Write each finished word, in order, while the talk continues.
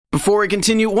Before we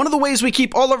continue, one of the ways we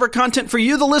keep all of our content for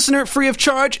you, the listener, free of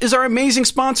charge is our amazing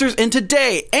sponsors, and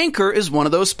today, Anchor is one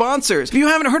of those sponsors. If you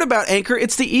haven't heard about Anchor,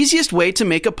 it's the easiest way to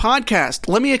make a podcast.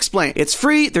 Let me explain. It's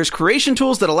free, there's creation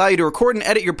tools that allow you to record and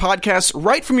edit your podcasts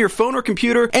right from your phone or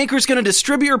computer. Anchor's going to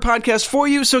distribute your podcast for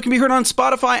you so it can be heard on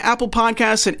Spotify, Apple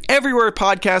Podcasts, and everywhere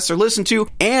podcasts are listened to,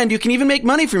 and you can even make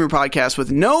money from your podcast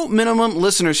with no minimum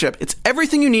listenership. It's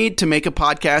everything you need to make a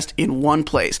podcast in one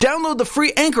place. Download the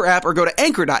free Anchor app or go to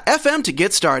anchor.fm to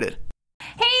get started.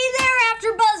 Hey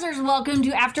there, AfterBuzzers! Welcome to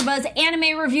AfterBuzz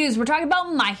Anime Reviews. We're talking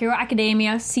about My Hero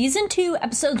Academia Season 2,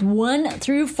 Episodes 1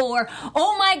 through 4.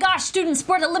 Oh my gosh, student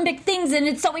sport Olympic things, and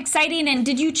it's so exciting. And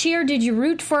did you cheer? Did you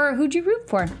root for? Who'd you root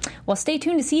for? Well, stay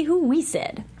tuned to see who we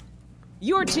said.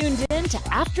 You're tuned in to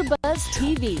AfterBuzz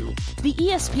TV, the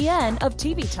ESPN of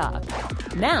TV talk.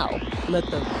 Now, let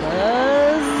the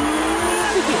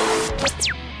buzz begin.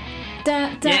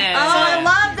 Yeah. Oh, I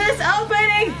love this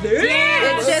opening.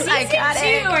 Yeah, It's just season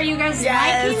iconic. 2. Are you guys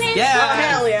liking it? Yeah. Oh,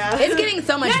 hell yeah. It's getting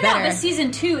so much better. No, the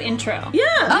Season 2 intro. Yeah.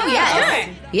 Oh, yeah.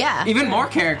 Okay. Yeah. Even more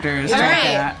characters. All like right.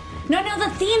 that. No, the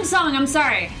theme song. I'm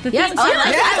sorry. The Yes. theme Oh, song.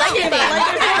 I like it.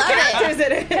 I love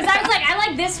it. Because I was like, I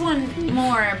like this one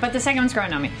more, but the second one's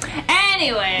growing on me.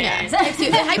 Anyways. Yeah. It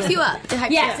hypes you up. It hypes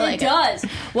Yes, you up. it does.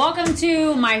 Welcome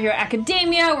to My Hero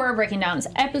Academia. We're breaking down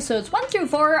episodes 1 through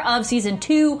 4 of Season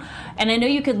 2. And I know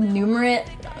you could number it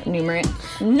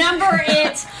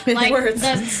like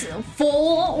the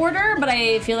full order, but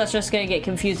I feel that's just going to get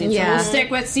confusing. So Yeah. we'll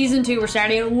stick with Season 2. We're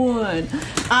starting at 1.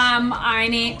 My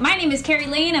name is Carrie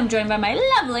Lane. I'm joined by my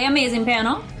lovely, amazing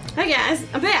panel. Hi guys,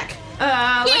 I'm back.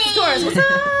 Alexis Torres, what's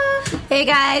up? Hey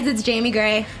guys, it's Jamie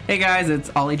Gray. Hey guys,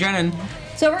 it's Ollie Drennan.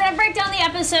 So we're going to break down the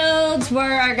episodes.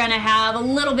 We're going to have a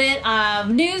little bit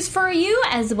of news for you,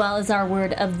 as well as our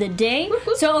word of the day.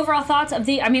 So overall thoughts of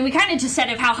we kind of just said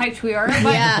of how hyped we are, but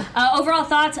Yeah. Overall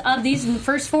thoughts of these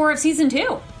first 4 of Season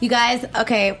 2. You guys,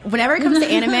 okay, whenever it comes to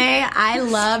anime, I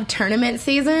love tournament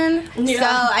season. Yeah.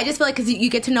 So I just feel like because you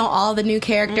get to know all the new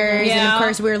characters, and Yeah. of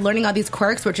course we're learning all these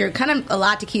quirks, which are kind of a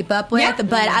lot to keep up with. Yeah.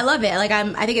 But I love it. Like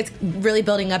I think it's really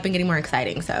building up and getting more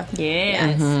exciting. So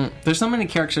Yes. There's so many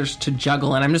characters to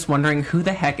juggle, and I'm just wondering who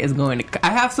the heck is going to... I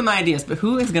have some ideas, but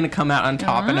who is going to come out on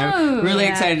top? And I'm really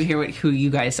excited to hear who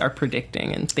you guys are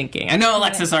predicting and thinking. I know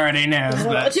Alexis already knows, but...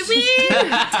 What you mean?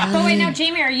 But wait, now,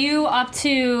 Jamie, are you up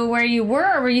to where you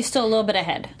were, or were you still a little bit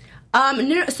ahead?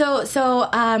 No, so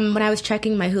when I was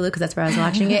checking my Hulu, because that's where I was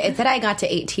watching it, it said I got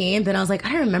to 18, but I was like,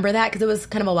 I don't remember that because it was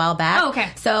kind of a while back. Oh, okay.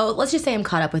 So let's just say I'm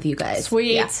caught up with you guys.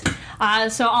 Sweet. Yeah.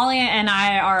 So Ollie and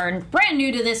I are brand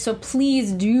new to this, so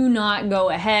please do not go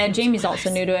ahead. Jamie's also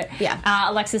new to it. Yeah.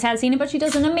 Alexis has seen it, but she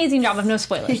does an amazing job of no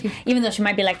spoilers, even though she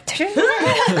might be like...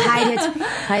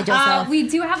 Hide yourself. We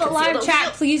do have a live Conceal chat.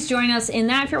 those. Please join us in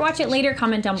that. If you're watching it later,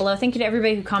 comment down below. Thank you to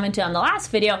everybody who commented on the last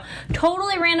video.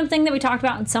 Totally random thing that we talked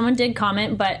about, and someone did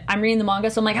comment, but I'm reading the manga,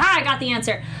 so I'm like, I got the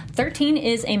answer. 13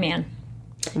 is a man.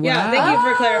 Yeah, thank you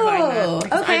for clarifying that.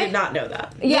 Because okay. I did not know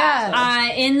that. Yeah.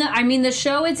 The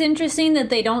show, it's interesting that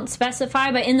they don't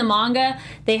specify, but in the manga,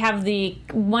 they have the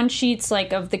one sheets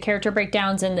like of the character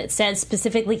breakdowns, and it says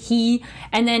specifically he.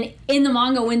 And then in the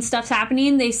manga, when stuff's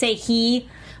happening, they say he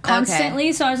constantly.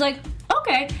 Okay. So I was like,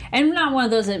 okay. And not one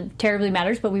of those that terribly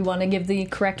matters, but we want to give the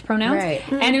correct pronouns. Right.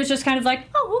 And it was just kind of like,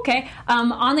 oh, okay.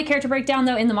 On the character breakdown,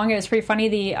 though, in the manga, it was pretty funny.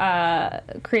 The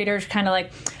creators kind of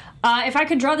like... if I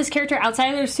could draw this character outside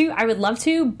of their suit, I would love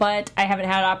to, but I haven't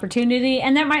had an opportunity,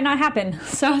 and that might not happen.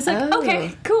 So I was like,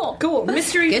 okay, cool. Cool.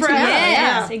 Mystery Good to forever. know.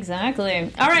 Yes, Yeah.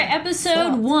 exactly. All right,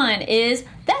 episode 1 is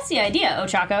That's the Idea,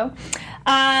 Ochako.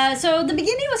 So the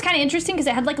beginning was kind of interesting because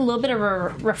it had like a little bit of a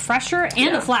refresher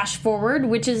and a flash forward,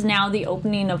 which is now the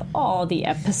opening of all the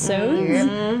episodes.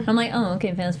 I'm like, oh,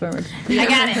 okay, fast forward. I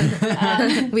got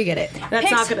it. We get it.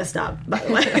 That's not going to stop, by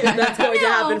the way. That's going to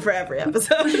happen for every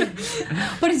episode.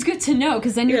 But it's good to know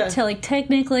because then you're Yeah. telling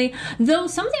technically, though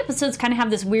some of the episodes kind of have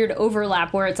this weird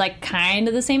overlap where it's like kind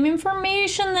of the same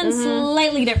information, then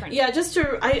slightly different. Yeah,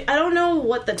 I don't know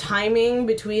what the timing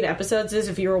between episodes is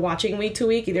if you were watching week to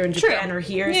week, either in Japan or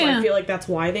here, so Yeah. I feel like that's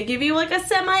why they give you like a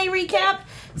semi-recap.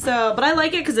 So, but I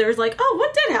like it because there was like, oh,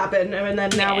 what did happen? And then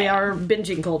now we are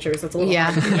binging culture, so it's a little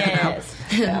Yes.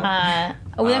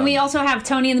 Then we also have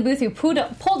Tony in the booth who pulled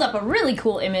up a really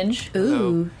cool image.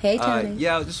 Ooh. Hey, Tony.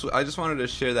 I just wanted to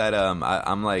share that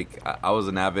I was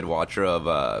an avid watcher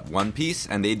of One Piece,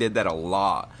 and they did that a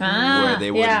lot, where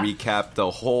they would recap the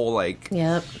whole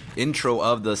Yep. intro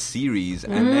of the series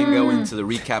and then go into the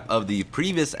recap of the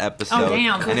previous episode. Oh,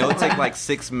 damn. And it would take like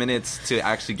 6 minutes to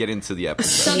actually get into the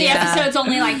episode. So the episode's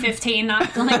only like 15, not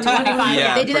like 25.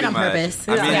 Yeah, They do that pretty on much. purpose.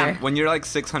 I mean, Yeah. when you're like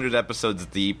 600 episodes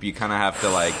deep, you kind of have to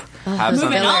like have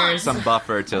Moving on. some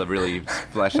buffer to really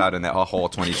flesh out in that whole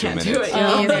 22 minutes. Do it.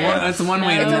 That's one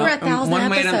way to It's over milk. 1,000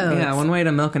 episodes. One way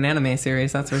to milk an anime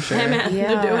series. That's for sure. Hey, man,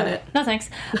 they're doing it. No thanks.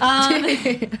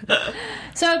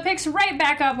 So it picks right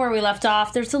back up where we left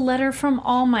off. There's a letter from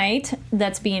All Might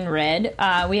that's being read.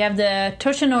 We have the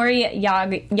Toshinori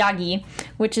Yagi,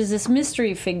 which is this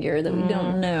mystery figure that we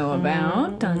don't know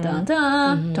about. Dun, dun,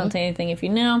 dun. Don't say anything if you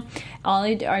know.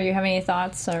 Ollie, are you having any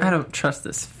thoughts? Or? I don't trust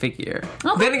this figure.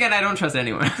 Okay. Then again, I don't trust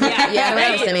anyone. Yeah, Yeah, I don't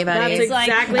trust anybody. That's It's like-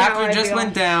 exactly how After I it just feel.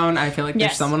 went down, I feel like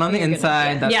there's Yes. someone on the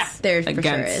inside that's Yeah. There for sure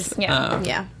against is.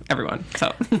 Yeah. everyone.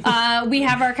 So We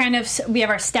have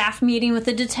our staff meeting with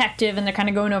the detective, and they're kind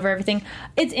of going over everything.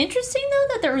 It's interesting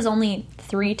though that there was only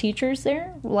 3 teachers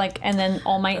there, and then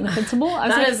All Might and the principal.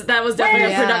 That was definitely a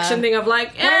Yeah. production thing of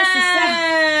like,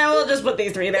 we'll just put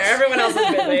these 3 there. Everyone else is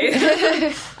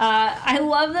busy. I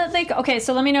love that okay,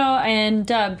 so let me know and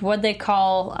Dub what they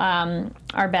call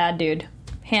our bad dude,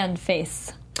 Hand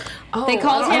Face. They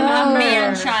called him a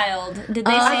man-child. Did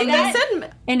they say I think that they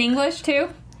said. in English too?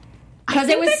 Because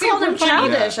I it think was they called super him funny.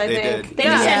 childish. I they think did. They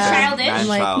just Yeah. said childish.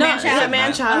 Man-child. No, Man-child. yeah,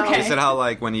 man-child. Okay. They said how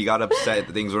like when he got upset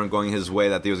that things weren't going his way,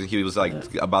 that he was like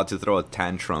about to throw a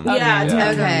tantrum. Yeah,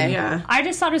 Okay. yeah. I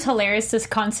just thought it was hilarious to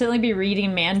constantly be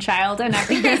reading man-child, and I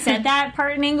think they said that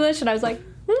part in English, and I was like,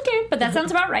 okay, but that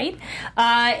sounds about right.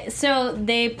 So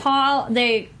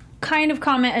they kind of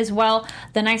comment as well.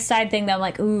 The nice side thing that I'm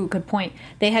like, ooh, good point.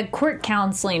 They had quirk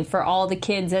counseling for all the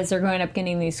kids as they're growing up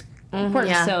getting these quirks,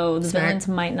 yeah. so the Smart. villains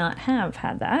might not have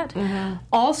had that.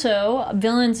 Also,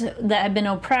 villains that have been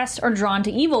oppressed are drawn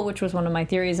to evil, which was one of my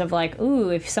theories of like, ooh,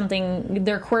 if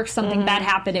their quirks, something bad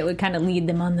happened, it would kind of lead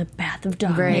them on the path of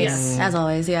darkness. Great. As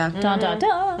always, yeah. Da da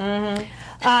da.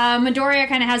 Midoriya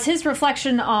kind of has his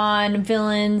reflection on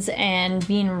villains and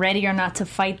being ready or not to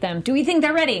fight them. Do we think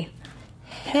they're ready?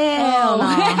 Hell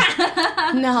no.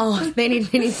 No, they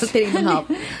need some help.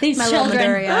 These My children.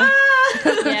 love Midoriya.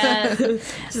 Yeah.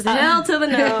 Just hell to the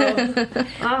no.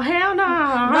 Oh, hell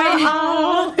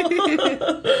no.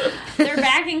 They're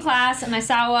back in class, and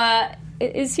Aisawa,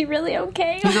 is he really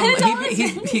okay?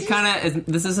 he kind of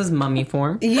this is his mummy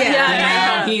form.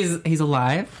 Yeah. He's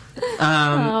alive,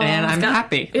 and I'm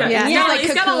happy. Yeah, Yeah, yeah, he's like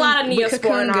he's got a lot of cocoon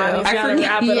Neosporin on. goo. He's I got to forget-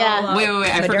 wrap it yeah. all up. Wait,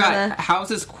 I Moderna. forgot. How's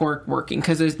his quirk working?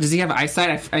 Because does he have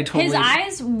eyesight? I totally. His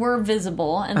eyes were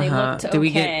visible, and they looked okay. Did we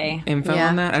get info Yeah.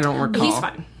 on that? I don't recall. He's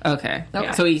fine. Okay.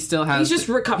 Okay. So he still has. He's just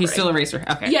recovering. He's still a racer.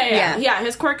 Okay. Yeah.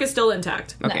 His quirk is still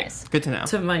intact, Okay. Nice. Good to know.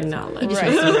 to my knowledge.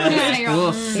 Yeah, you're all-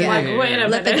 Oof. Yeah. Like, wait a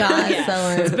Let the minute. gods Yeah. sell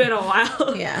It's it. been a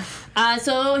while. Yeah.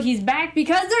 So he's back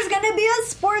because there's going to be a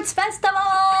sports festival,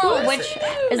 which is I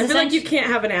feel like essentially you can't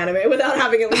have an anime without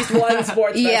having at least one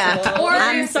sports Yeah. festival. Or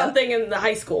Or something in the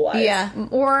high school wise. Yeah.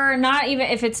 or not even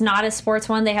if it's not a sports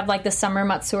one, they have like the summer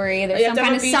Matsuri. There's Yeah, some to have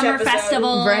kind a of beach summer episode.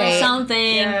 festival, Right.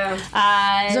 something.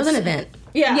 Yeah. So it was an event.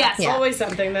 Yeah, Yes. it's always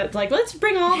something that's like, let's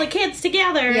bring all the kids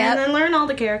together Yep. and then learn all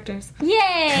the characters. Yay!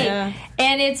 Yeah.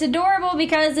 And it's adorable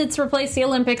because it's replaced the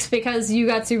Olympics because you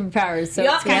got superpowers. So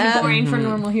Yup. it's kind Yep. of boring for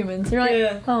normal humans. You're like,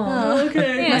 Yeah. oh.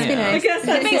 Okay. Yeah. Must be I nice. guess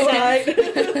that's makes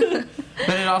alright.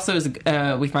 But it also is.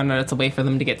 We found out it's a way for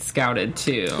them to get scouted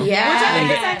too. Yeah. Which I think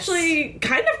Yes. is actually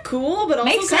kind of cool, but also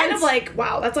Makes kind sense. of like,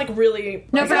 wow, that's like really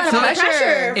No, that's for a lot of pressure.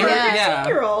 pressure for Yeah. a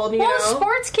 16-year-old, you Well, know?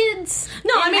 sports kids.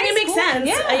 No, I in mean, high it makes school, sense.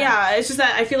 Yeah. It's just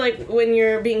that I feel like when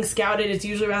you're being scouted, it's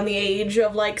usually around the age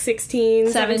of like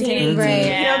 16, 17. Right. You know,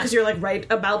 Yeah. because you're like right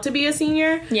about to be a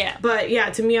senior. Yeah. But yeah,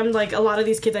 to me, I'm like, a lot of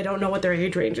these kids, I don't know what their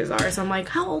age ranges are. So I'm like,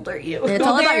 how old are you? It's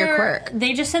all about your They're- quirk.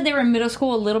 They just said they were in middle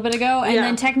school a little bit ago, and Yeah.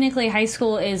 then technically high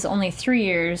school is only 3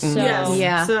 years. So Yes.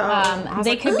 Yeah. So I was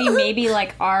they like, could be maybe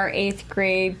like our 8th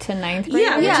grade to 9th grade.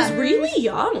 yeah, which Yeah. is really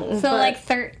young. So but-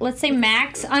 like let's say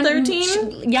max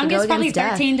 13? youngest To go probably against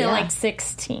death, 13 to yeah. like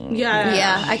 16. yeah,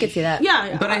 Yeah, I could see that.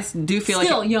 yeah. But I do feel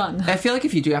Still like young. I feel like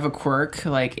if you do have a quirk,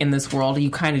 like in this world, you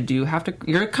kind of do have to.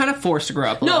 You're kind of forced to grow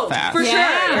up a No, little fast. for sure.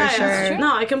 Yeah, For yeah. sure.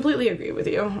 No, I completely agree with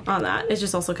you on that. It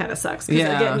just also kind of sucks because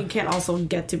Yeah. again, you can't also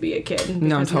get to be a kid.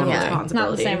 No, because you have totally. responsibility.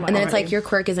 Not the same way. And then it's like your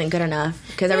quirk isn't good enough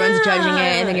because everyone's judging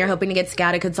it, and then you're hoping to get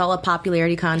scouted because it's all a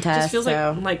popularity contest. It just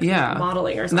feels like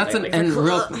modeling or something. And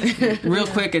real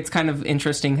quick, it's kind of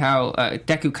interesting how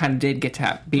Deku kind of did get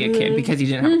to be a kid because he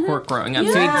didn't have a quirk growing up,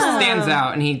 so he stands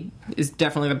out, and he is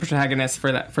definitely the protagonist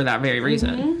for that very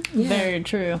reason. Very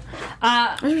true.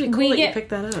 It's really cool that you picked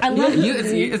that up. I love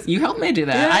you helped me do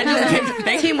that. I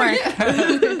just Teamwork.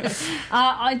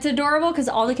 it's adorable because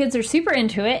all the kids are super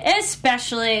into it,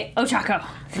 especially Ochako.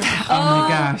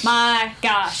 Oh my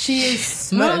gosh, she is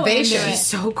so Motivation. into it. She's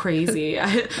so crazy.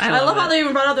 I love how they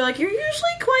even brought up. They're like, you're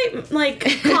usually quite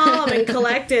like calm and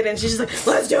collected, and she's just like,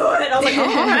 let's do it. I was like, oh,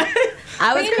 all right.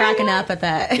 I was cracking up at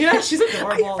that. Yeah, she's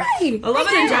adorable. Right. I love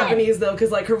it in Japanese though,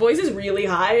 because like her voice is really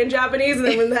high in Japanese, and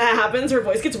then when that happens, her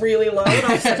voice gets really low. And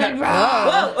I was just like,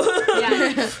 whoa.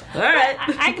 Yeah. All right.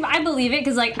 I believe it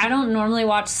because like I don't normally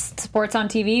watch sports on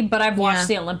TV, but I've watched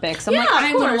the Olympics. I'm Yeah, like, of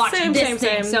I'm gonna course. watch Same, this same,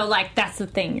 thing. same. So like that's the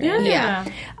thing. Yeah.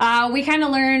 We kind of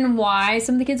learn why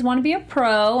some of the kids want to be a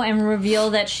pro and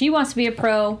reveal that she wants to be a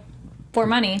pro for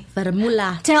money For the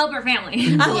moolah. to help her family.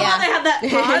 I love how they had that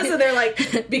pause, and they're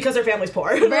like, because her family's poor.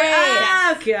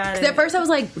 Right. Got it. At first I was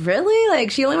like, really? Like,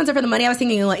 she only wants it for the money? I was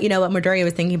thinking, like, you know, what Midoriya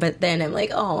was thinking, but then I'm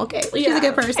like, oh, okay. She's a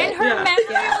good person. And her memory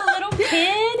of a little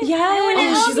kid. Yeah. I want to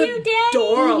help She's you, Daddy.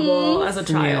 adorable as a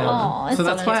child. Aw, it's So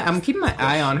that's why I'm keeping my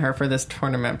eye on her for this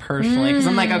tournament personally, because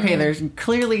I'm like, okay, they're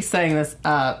clearly setting this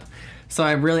up. So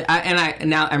I'm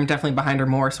definitely behind her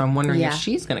more. So I'm wondering if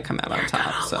she's going to come out on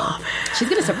top. So She's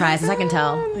going to surprise us, I can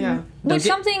tell. Yeah. Which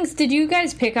some things, did you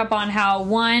guys pick up on how,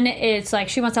 one, it's like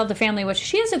she wants to help the family, which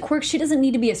she has a quirk, she doesn't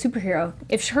need to be a superhero.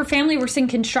 If her family was in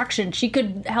construction, she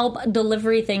could help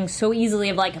delivery things so easily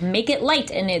of like, make it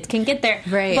light and it can get there.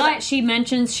 Right. But she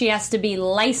mentions she has to be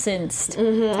licensed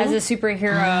as a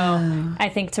superhero, I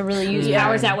think, to really use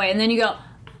powers that way. And then you go,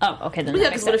 oh, okay, then that Yeah,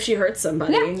 makes because what if sense. she hurts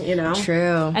somebody, you know?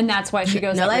 True. And that's why she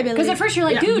goes No liability. because at first you're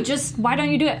like, dude, just why don't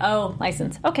you do it? Oh,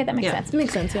 license. Okay, that makes sense.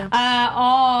 Makes sense, yeah.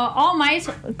 All my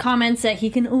comments that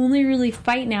he can only really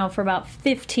fight now for about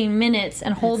 15 minutes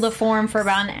and hold the form for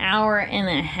about an hour and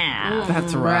a half.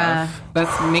 that's rough.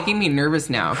 That's making me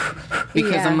nervous now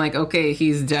because I'm like, okay,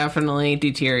 he's definitely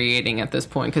deteriorating at this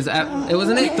point. Because it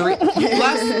wasn't it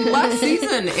last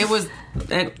season. It was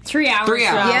 3 hours. 3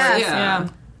 hours. Yeah.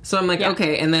 So I'm like,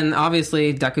 okay, and then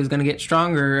obviously Deku's going to get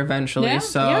stronger eventually. Yeah,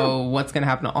 So what's going to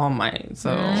happen to All Might?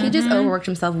 So He just overworked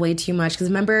himself way too much. Because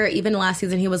remember, even last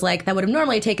season, he was like, that would have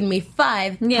normally taken me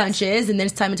 5 punches. And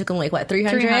this time it took him, like, what,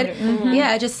 300?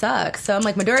 Yeah, it just sucks. So I'm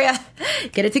like, Midoriya,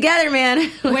 get it together, man.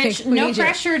 Which, We no need you.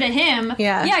 pressure to him.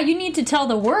 Yeah. You need to tell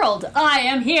the world, I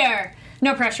am here.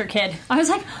 No pressure, kid. I was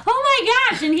like, oh my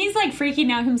gosh. And he's like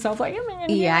freaking out himself. Like,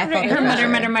 Yeah, I felt her the mutter.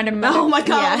 Oh my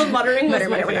god, Yeah. the muttering was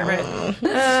my Mutter. favorite.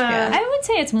 I would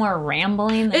say it's more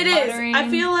rambling than It is. muttering. I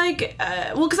feel like,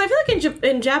 because I feel like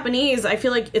in Japanese, I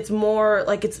feel like it's more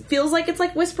like it feels like it's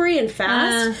like whispery and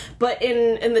fast. But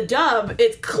in the dub,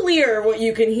 it's clear what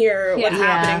you can hear what's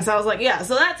happening. So I was like,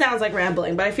 so that sounds like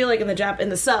rambling. But I feel like in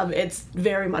the sub, it's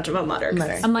very much of a mutter. 'Cause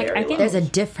it's I'm like, very I think low. There's a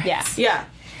difference. Yeah.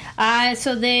 Yeah.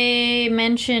 So they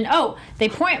mentioned, All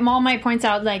Might points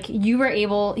out, like,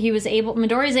 Midoriya is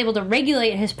able to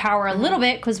regulate his power a little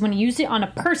bit, because when he used it on a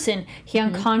person, he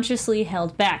unconsciously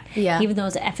held back. Yeah. Even though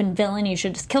he's an effing villain, you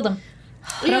should just killed him.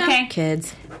 But okay.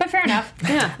 Kids. But fair enough.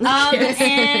 Yeah.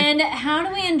 And how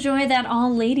do we enjoy that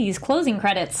all ladies closing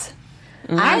credits?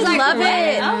 I love it.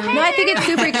 Okay. No, I think it's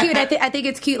super cute. I think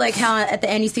it's cute, like how at the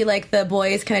end you see like the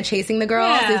boys kind of chasing the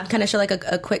girls. Yeah. They kind of show like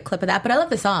a quick clip of that. But I love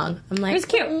the song. I'm like, It was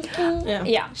cute.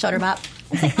 Yeah. shoulder bop.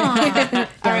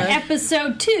 All right,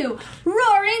 episode 2,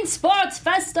 Roaring Sports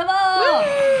Festival.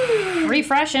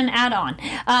 Refresh and add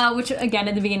on. Which, again,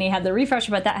 at the beginning had the refresh,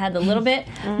 but that had a little bit.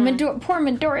 Poor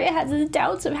Midoriya has his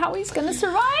doubts of how he's going to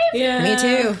survive. Yeah. Me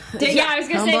too. I was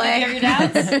going to say, did you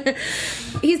have your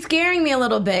doubts? He's scaring me a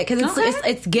little bit because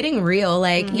it's getting real.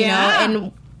 Like, you know,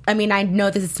 and I mean, I know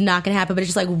this is not going to happen, but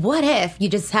it's just like, what if you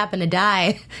just happen to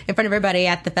die in front of everybody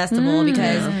at the festival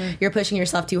because you're pushing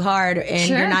yourself too hard and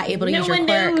you're not able to use your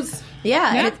quirk?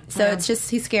 Yeah. It's just,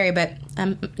 he's scary, but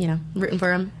I'm, rooting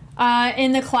for him.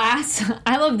 In the class,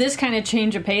 I love this kind of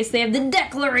change of pace. They have the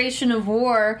declaration of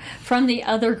war from the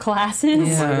other classes.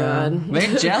 Yeah.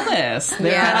 They're jealous.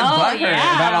 They're kind of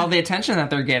butthurt about all the attention that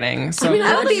they're getting. So I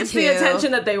don't be think it's the too.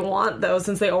 attention that they want, though,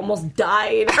 since they almost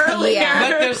died earlier. Yeah.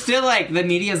 but they're still like, the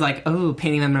media's like, oh,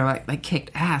 painting them, they're like kicked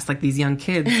ass, like these young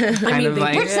kids. Kind of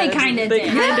like, Which they kind of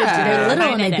did. They're little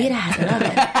and they Kinda beat did. ass.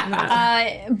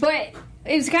 I love it. But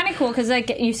it was kind of cool because,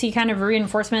 like, you see kind of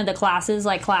reinforcement of the classes.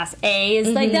 Like, Class A is,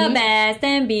 like, the best,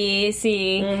 and B,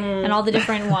 C, and all the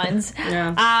different ones.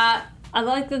 I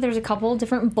like that there's a couple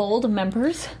different bold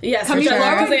members. Yes, for sure.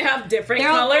 Because they have different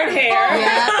colored hair.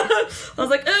 Yeah. I was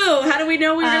like, ooh, how do we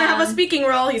know we're going to have a speaking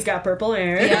role? He's got purple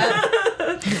hair. Yeah.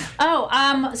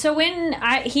 So when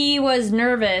he was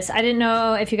nervous, I didn't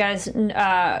know if you guys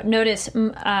noticed,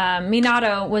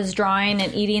 Minato was drawing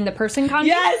and eating the person kanji.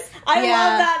 Yes! I love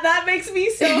that. That makes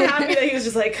me so happy that he was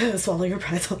just like, swallow your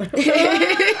pretzel. And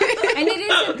it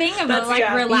is a thing about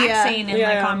relaxing and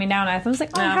like calming down. I was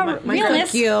like, how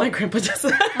realness. My grandpa does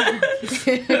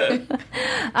that.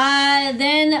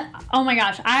 Then, oh my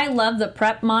gosh, I love the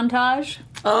prep montage.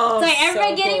 Oh, it's like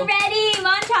everybody so getting cool. Ready,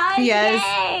 montage. Yes.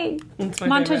 Yay!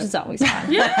 Montage favorite. is always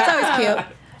fun. Yeah, it's always cute.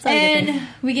 And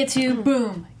we get to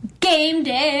boom, game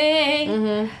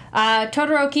day.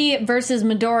 Todoroki versus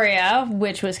Midoriya,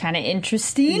 which was kind of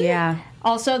interesting. Yeah.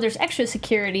 Also, there's extra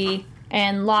security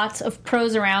and lots of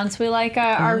pros around. So we like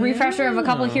our refresher of a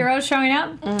couple of heroes showing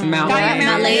up. Mount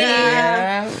Lady.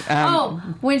 Yeah.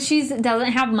 When she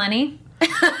doesn't have money.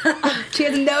 She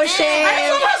has no shame. I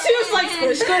love how she was like,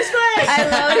 squish, squish, squish. I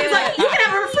love it. He's like, you can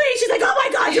have her free. She's like, oh my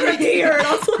god, you're a deer. And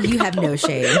I was like, You have no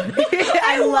shame.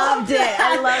 I loved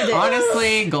it.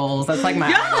 Honestly, goals. That's like my.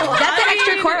 That's an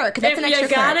extra quirk. That's an extra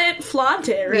you got quirk. it, flaunt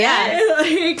it, right? Yeah.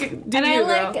 Like, do And you,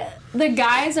 I like the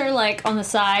guys are like on the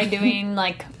side doing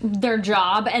like their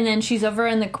job, and then she's over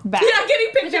in the back. Yeah, getting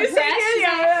pictures With the press,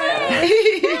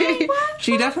 taken. she's Yeah.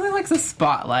 She definitely likes a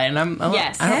spotlight, and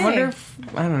Yes. I wonder if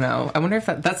I don't know. I wonder if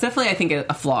that's definitely I think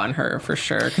a flaw in her for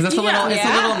sure because it's a little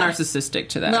narcissistic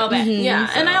to that. A little bit. Yeah,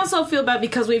 and I also feel bad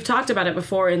because we've talked about it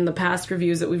before in the past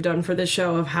reviews that we've done for this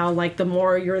show of how like the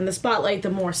more you're in the spotlight, the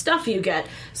more stuff you get.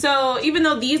 So even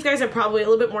though these guys are probably a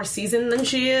little bit more seasoned than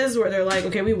she is, where they're like,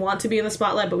 okay, we want to be in the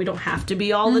spotlight, but we don't have to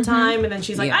be all the time. And then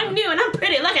she's like, I'm new and I'm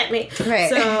pretty. Look at me. Right.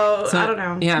 So I don't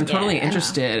know. Yeah, I'm totally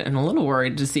interested and a little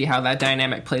worried to see how that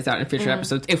dynamic plays out in future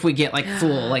episodes if we get like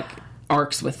full like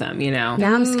arcs with them, you know.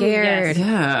 Now I'm scared.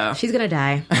 Yeah. She's gonna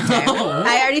die.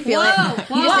 I already feel it.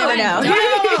 You just never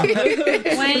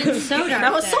know. Went so dark.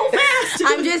 That was so fast.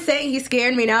 I'm just saying he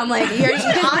scared me. Now I'm like,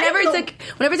 whenever it's a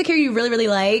character you really, really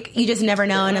like, you just never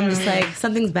know. And I'm just like,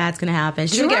 something's bad's gonna happen.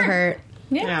 She's gonna get hurt.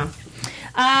 Yeah.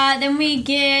 Then we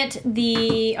get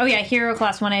the Hero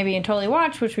Class 1A being totally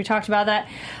watched, which we talked about that.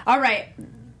 All right.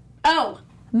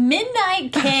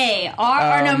 Midnight K,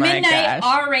 Midnight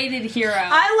R-rated hero.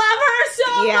 I love her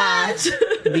so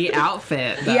much. The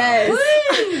outfit, though.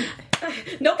 Yes.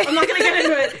 Nope, I'm not going to get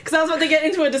into it because I was about to get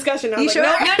into a discussion. I was You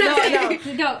like,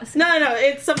 sure? No,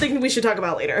 it's something we should talk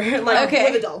about later, like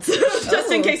with adults,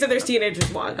 just in case if there's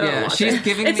teenagers watch. Yeah, she's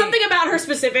giving. It's something about her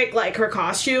specific, like her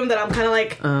costume that I'm kind of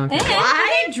like,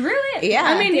 why? They drew it. Yeah,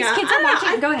 I mean, These kids are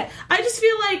watching. Go ahead. I just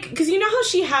feel like because you know how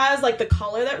she has like the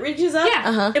collar that ridges up.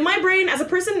 Yeah. In my brain, as a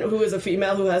person who is a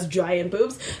female who has giant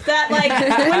boobs, that like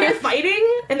when you're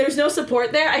fighting and there's no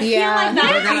support there, I feel like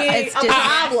that would be a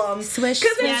problem because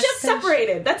it's just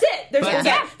separated. That's it.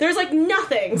 There's like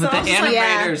nothing. So But I was the just like,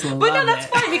 animators love but no, that's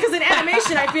it. fine because in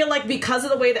animation, I feel like because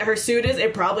of the way that her suit is,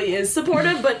 it probably is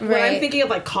supportive. But when I'm thinking of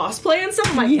like cosplay and stuff,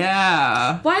 I'm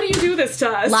like, why do you do this to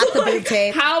us? Lots of boob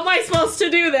tape. How am I supposed to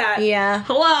do that? Yeah.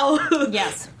 Hello.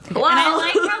 Yes. Hello. And I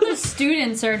like how the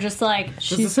students are just like,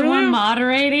 she's the one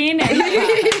moderating and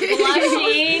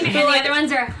blushing, and the other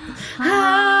ones are,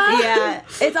 Yeah.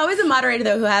 It's always a moderator,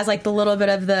 though, who has, like, the little bit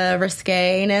of the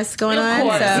risqué-ness going on. Of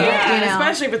course. So, Yeah, you know.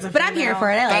 especially if it's a But I'm here for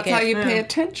it. I like That's it. how you pay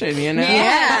attention, you know.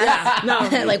 Yeah.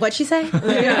 No. Like, what'd she say?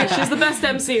 Yeah, she's the best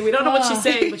MC. We don't know what she's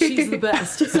saying, but she's the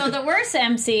best. So the worst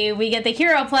MC, we get the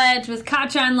hero pledge with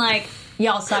Kachan like,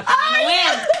 y'all suck, I'm gonna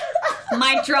win.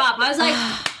 Mic drop. I was like,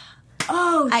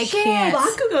 Oh, I can't.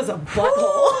 Bakugo's a butthole.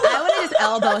 I would have just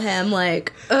elbowed him,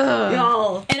 like, ugh.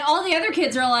 Y'all. and all the other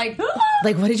kids are like,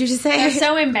 Like, what did you just say? they're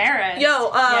so embarrassed. Yo,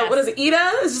 Yes. what is it?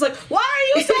 Ida is just like, why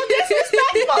are you so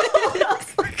disrespectful? I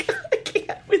was like, I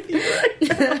can't with you right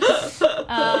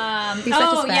now. He's such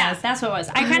a spaz. Yeah, that's what it was.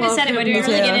 I kind of said it, but we didn't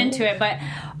really get into it. But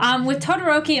with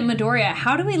Todoroki and Midoriya,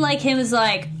 how do we like him as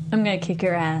like, I'm gonna kick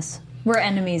your ass. We're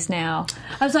enemies now.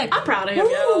 I was like, I'm proud of him,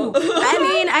 yo. I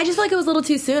mean, I just feel like it was a little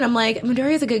too soon. I'm like,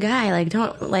 Midoriya's a good guy. Like,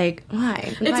 don't, like,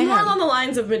 why? It's more along the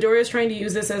lines of Midoriya's trying to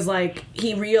use this as, like,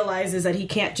 he realizes that he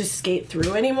can't just skate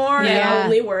through anymore and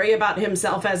only worry about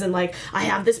himself as in, like, I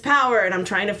have this power and I'm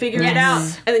trying to figure it out.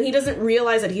 And then he doesn't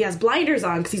realize that he has blinders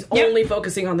on because he's only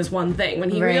focusing on this one thing. When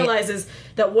he realizes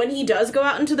that when he does go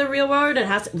out into the real world and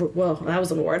has to, well, that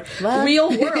wasn't a word, real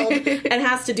world, and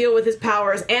has to deal with his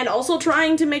powers and also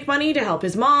trying to make money to help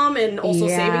his mom and also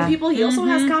saving people, he also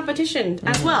has competition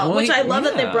as well, which I love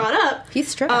that they brought up. He's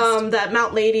stressed. That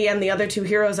Mount Lady and the other two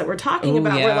heroes that we're talking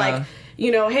about were like,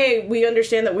 hey, we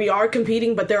understand that we are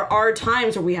competing, but there are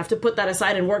times where we have to put that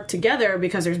aside and work together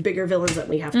because there's bigger villains that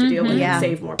we have to deal with and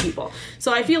save more people.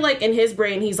 So I feel like in his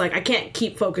brain, he's like, I can't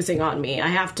keep focusing on me. I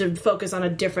have to focus on a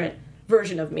different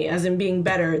version of me, as in being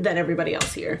better than everybody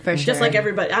else here. For sure. Just like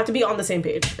everybody. I have to be on the same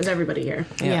page as everybody here.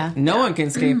 Yeah. No one can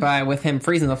skate by with him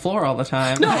freezing the floor all the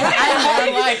time. No,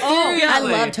 I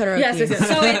love Todoroki. Yes.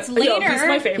 So it's later. He's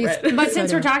my favorite. But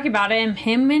since we're talking about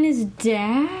him and his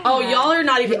dad. Oh, y'all are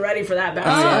not even ready for that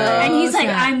And he's like,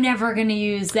 I'm never going to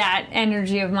use that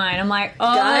energy of mine. I'm like,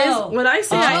 Guys, when I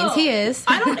say he is.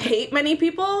 I don't hate many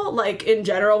people, like, in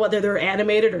general, whether they're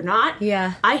animated or not.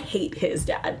 Yeah. I hate his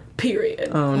dad, period.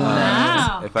 Oh, no.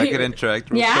 Wow. If I could interact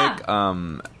real quick,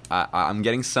 I'm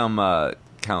getting some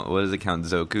Count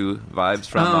Zoku vibes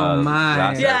from the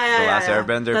last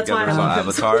Airbender That's because of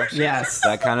Avatar. Yes.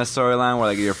 That kind of storyline where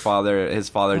like his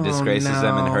father disgraces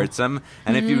him and hurts him,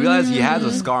 and if you realize he has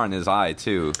a scar on his eye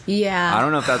too. Yeah. I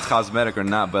don't know if that's cosmetic or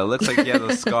not, but it looks like he has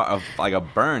a scar of like a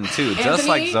burn too, just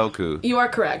like Zoku. You are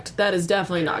correct. That is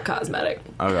definitely not cosmetic.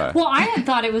 Okay. Well, I had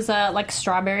thought it was like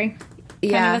strawberry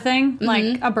kind of a thing,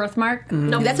 like a birthmark.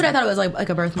 Nope. That's what I thought it was, like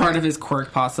a birthmark. Part of his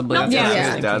quirk, possibly. Nope. That's what Yeah. I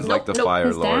was His dad's like the Nope. Fire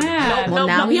His Lord. dad. Well,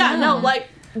 now we know. like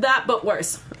that, but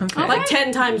worse. Okay. Like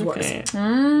 10 times worse. Okay.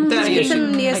 Get Daddy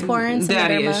some issues. Neosporin, some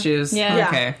Daddy Mederma. issues. Yeah.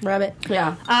 Okay. Rub it.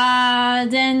 Yeah.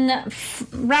 Then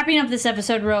wrapping up this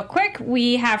episode real quick,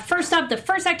 we have first up, the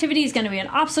first activity is going to be an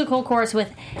obstacle course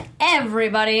with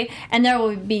everybody, and there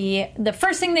will be, the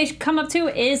first thing they come up to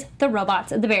is the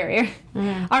robots at the barrier.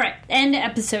 All right, end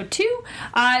episode 2.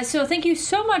 So thank you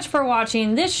so much for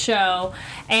watching this show,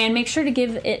 and make sure to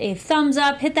give it a thumbs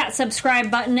up, hit that subscribe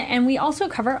button, and we also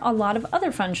cover a lot of other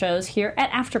fun shows here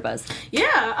at AfterBuzz.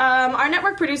 Yeah, our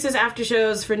network produces after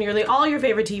shows for nearly all your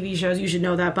favorite TV shows. You should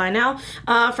know that by now.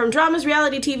 From dramas,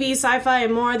 reality TV, sci-fi,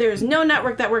 and more, there's no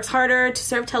network that works harder to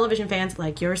serve television fans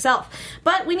like yourself.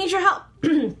 But we need your help.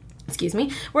 Excuse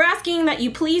me. We're asking that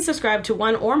you please subscribe to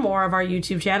one or more of our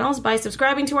YouTube channels. By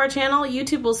subscribing to our channel,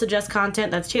 YouTube will suggest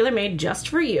content that's tailor-made just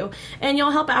for you, and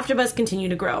you'll help AfterBuzz continue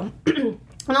to grow.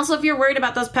 And also, if you're worried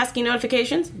about those pesky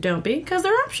notifications, don't be, because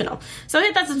they're optional. So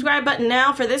hit that subscribe button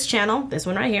now for this channel, this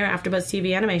one right here, AfterBuzz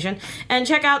TV Animation, and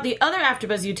check out the other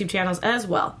AfterBuzz YouTube channels as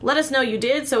well. Let us know you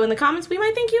did, so in the comments we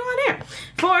might thank you on air.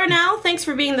 For now, thanks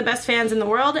for being the best fans in the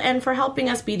world and for helping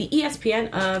us be the ESPN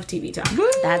of TV Talk.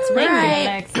 That's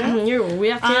right.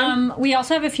 We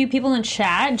also have a few people in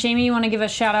chat. Jamie, you want to give a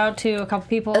shout out to a couple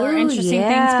people or interesting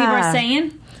things people are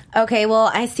saying? Okay, well,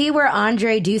 I see where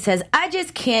Andre Du says, I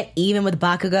just can't even with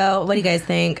Bakugo. What do you guys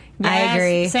think? Yes, I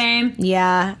agree. Same.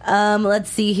 Yeah. Let's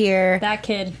see here. That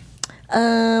kid.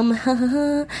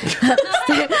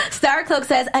 Starcloak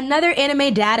says, another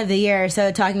anime dad of the year.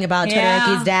 So talking about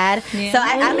Todoroki's dad. Yeah. So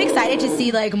I'm excited to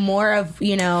see like more of,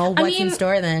 what's in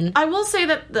store then. I will say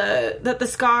that the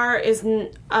scar is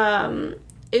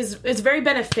very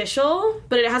beneficial,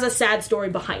 but it has a sad story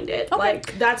behind it. Okay.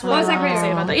 Like, that's what I was going to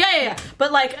say about that. Yeah.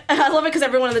 But, like, I love it because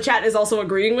everyone in the chat is also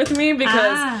agreeing with me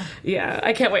because,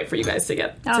 I can't wait for you guys to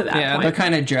get to that point. Yeah, they're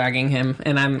kind of dragging him,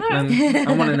 and I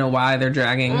want to know why they're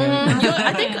dragging him.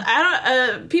 I think,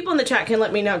 people in the chat can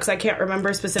let me know because I can't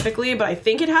remember specifically, but I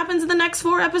think it happens in the next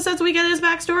 4 episodes we get his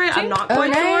backstory. I'm not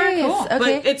quite sure. Cool.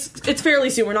 Okay. But it's fairly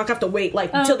soon. We're not going to have to wait,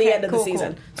 like, till the end of the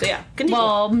season. Cool. So, yeah, continue.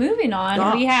 Well, moving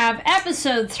on, we have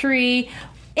episode 3,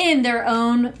 in their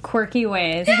own quirky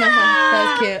ways. Yeah!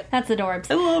 That's cute. That's adorbs.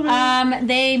 I love it.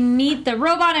 They meet the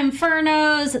robot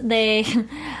infernos. They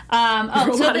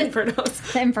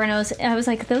infernos. The infernos. I was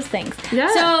like, those things. Yeah.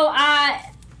 So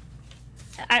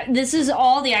this is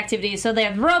all the activities. So they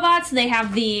have robots. They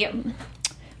have the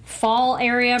fall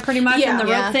area pretty much and the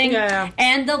rope thing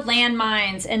and the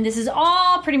landmines, and this is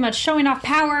all pretty much showing off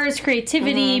powers,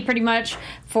 creativity pretty much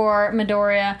for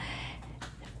Midoriya.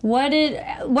 What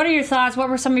are your thoughts? What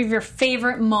were some of your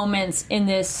favorite moments in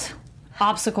this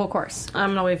obstacle course? I'm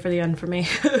gonna wait for the end for me.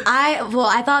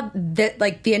 I thought that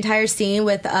like the entire scene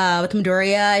with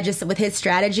Midoriya, just with his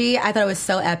strategy, I thought it was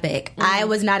so epic. I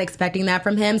was not expecting that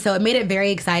from him, so it made it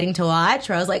very exciting to watch.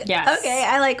 Where I was like, okay,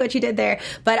 I like what you did there.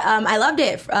 But I loved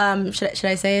it. Should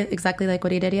I say exactly like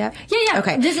what he did yet? Yeah.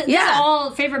 Okay. This is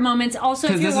all favorite moments. Also,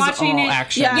 if you're watching it,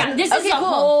 action. This is the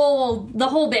whole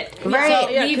bit. Right.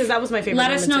 So because that was my favorite.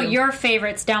 Let us know too. your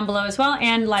favorites down below as well,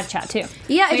 and live chat too.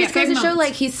 Yeah, it just goes to show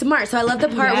like he's smart. So I love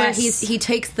the part where he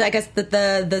takes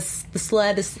the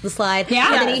slide,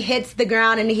 and then he hits the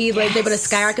ground and he was able to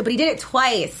skyrocket, but he did it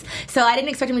twice. So I didn't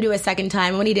expect him to do it a second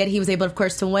time. When he did, he was able, of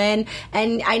course, to win.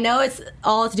 And I know it's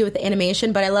all to do with the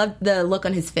animation, but I loved the look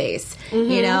on his face.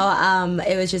 You know,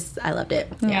 it was just, I loved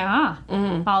it. Yeah.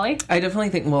 Holly? I definitely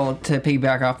think, well, to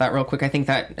piggyback off that real quick, I think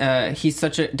that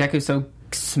Deku's so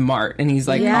smart, and he's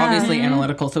like obviously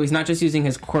analytical, so he's not just using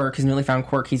his quirk, his newly found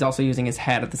quirk, he's also using his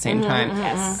head at the same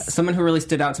time. Someone who really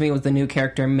stood out to me was the new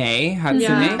character Mei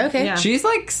Hatsune. She's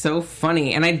like so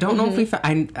funny, and I don't know if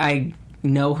I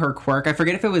know her quirk. I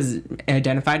forget if it was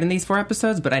identified in these 4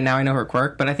 episodes, but I know her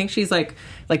quirk. But I think she's like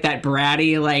that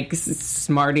bratty, like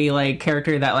smarty, like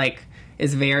character that like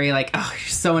is very like, oh,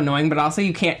 she's so annoying, but also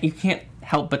you can't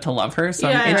help but to love her. So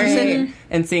I'm interested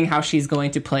in seeing how she's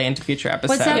going to play into future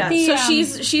episodes. What's that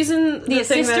so she's in the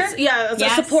thing that's a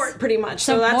support pretty much.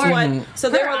 So that's what. So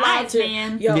they're allowed to.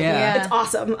 It's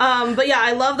awesome. But yeah,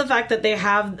 I love the fact that they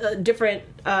have different.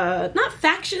 Not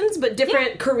factions, but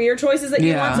different career choices that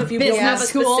you want. So if you don't have a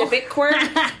specific quirk,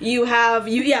 you have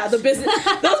the business.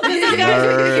 Those business guys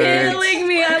are killing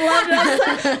me. I love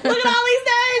it. Look at all these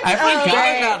names. I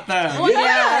forgot about them. Well,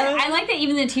 I like that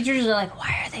even the teachers are like,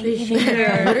 why are they even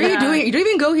here? What are you doing? You don't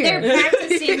even go here. They're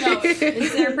practicing.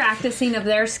 They're practicing of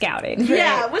their scouting.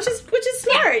 Yeah, which is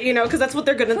smart, you know, because that's what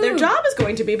their job is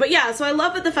going to be. But yeah, so I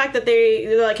love the fact that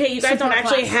they're like, hey, you guys don't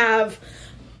actually have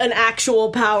an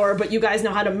actual power, but you guys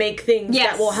know how to make things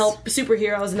that will help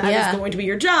superheroes, and that is going to be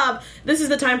your job. This is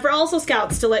the time for also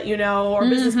scouts to let you know, or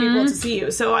business people to see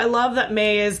you. So I love that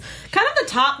Mei is kind of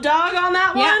the top dog on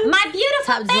that one. My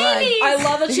beautiful babies! I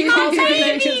love that she calls her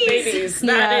mentions babies.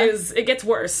 That is, it gets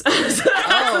worse. As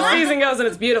the season goes, and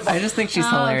it's beautiful. I just think she's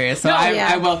hilarious. So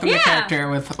I welcome the character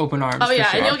with open arms. Oh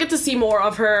yeah, and you'll get to see more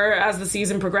of her as the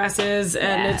season progresses,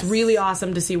 and it's really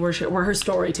awesome to see where her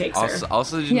story takes her.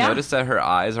 Also, did you notice that her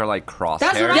eyes are like crosshair?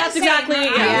 That's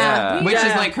exactly. Which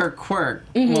is like her quirk.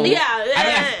 Well,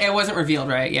 it wasn't revealed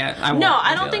right yet.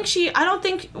 I don't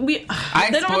think we. I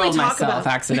they don't spoiled really talk myself about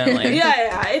accidentally.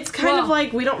 It's kind of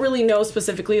like we don't really know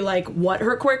specifically like what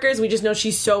her quirk is. We just know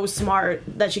she's so smart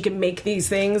that she can make these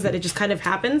things that it just kind of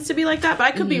happens to be like that. But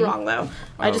I could be wrong though.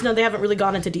 I just know they haven't really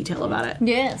gone into detail about it.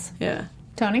 Yes. Yeah.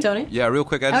 Tony? Yeah, real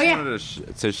quick, I just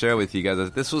wanted to share with you guys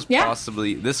that this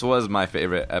was my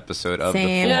favorite episode of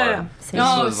the 4.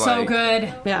 Oh, it's so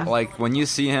good. Yeah. Like, when you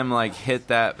see him, like,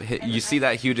 you see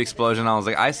that huge explosion, I was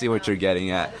like, I see what you're getting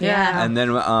at. Yeah. And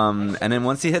then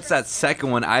once he hits that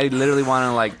second one, I literally want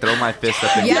to, like, throw my fist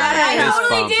up and I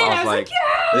totally did. I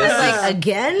was like,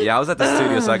 again? Yeah, I was at the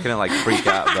studio, so I couldn't, like, freak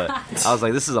out, but I was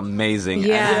like, this is amazing.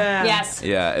 Yes.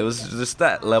 Yeah, it was just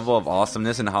that level of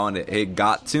awesomeness and how it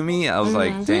got to me. I was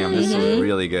like, damn, this is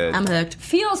really good. I'm hooked.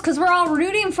 Feels because we're all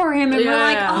rooting for him, and we're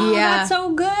like, oh, that's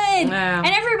so good. And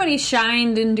everybody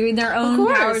shined in doing their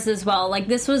own powers as well. Like,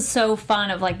 this was so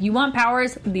fun. Of like, you want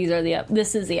powers?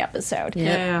 This is the episode.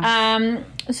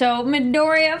 So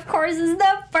Midoriya, of course, is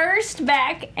the first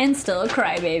back and still a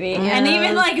crybaby. And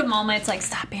even like a moment, it's like,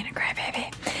 stop being a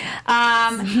crybaby.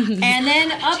 And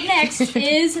then up next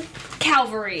is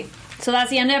Calvary. So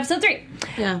that's the end of episode 3.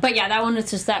 Yeah. But yeah, that one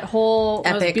was just that whole...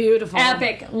 Epic. Was beautiful.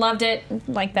 Epic. Loved it.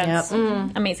 Like, that's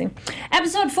amazing.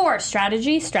 Episode 4,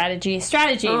 Strategy. Which,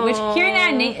 hearing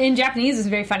that in Japanese is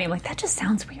very funny. I'm like, that just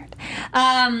sounds weird.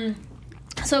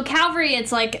 So Calvary,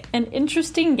 it's like an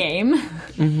interesting game.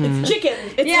 It's chicken.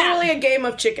 It's literally a game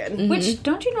of chicken. Which,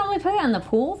 don't you normally play that in the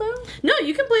pool, though? No,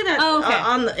 you can play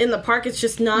that in the park. It's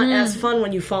just not as fun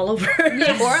when you fall over. Or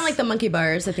on like the monkey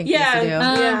bars, I think they used to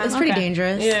do. It's pretty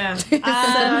dangerous. Yeah.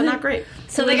 Not great.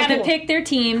 So they got to pick their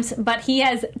teams, but he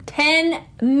has 10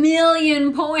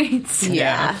 million points.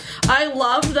 Yeah. I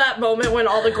loved that moment when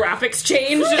all the graphics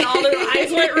changed and all their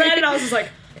eyes went red, and I was just like,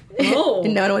 oh.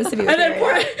 No one wants to be with and then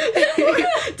poor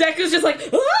Deku's just like,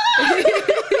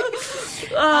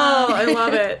 oh, I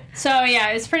love it. So yeah,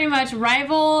 it's pretty much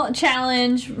rival,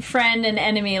 challenge, friend, and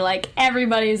enemy. Like,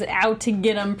 everybody's out to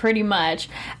get him pretty much.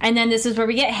 And then this is where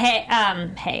we get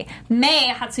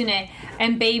Mei Hatsune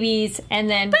and babies, and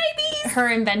then her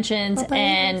inventions.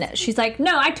 And she's like,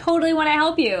 no, I totally want to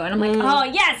help you. And I'm like, oh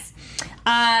yes.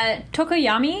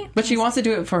 Tokoyami, but she wants to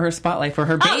do it for her spotlight for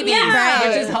her baby,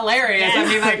 which is hilarious. Yes. I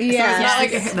mean, like, so it's not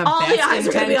like the all best the eyes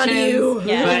are gonna be on you.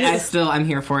 But I'm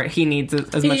here for it. He needs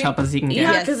as much help as he can get.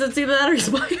 Yeah, because it's either that or he's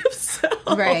by himself.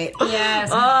 Right. Yes.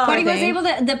 But he was able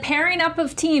to, the pairing up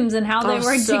of teams and how they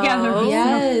worked together.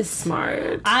 Yes.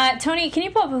 Smart. Tony, can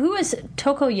you pull up, who was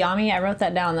Tokoyami? I wrote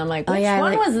that down. I'm like, which yeah,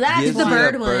 one was that? It's the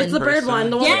bird one. It's the bird one,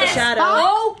 the one with the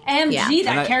shadow. OMG,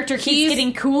 that character keeps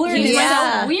getting cooler and it's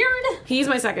so weird. He's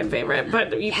my second favorite,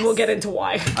 but we'll get into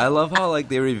why. I love how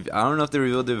like I don't know if they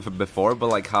revealed it before, but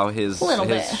like how his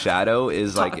shadow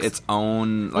is like its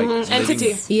own like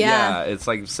entity. Yeah, it's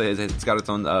like it's got its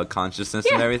own consciousness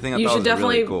and everything. You should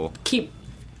definitely really cool. keep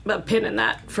a pin in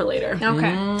that for later. Okay.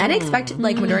 I didn't expect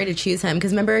like Midori to choose him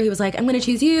because remember he was like, I'm going to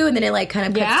choose you, and then it like kind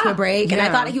of cuts to a break, and I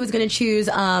thought he was going to choose.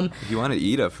 He wanted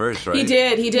Ida first, right? He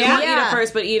did want Ida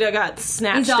first, but Ida got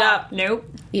snatched up. Nope.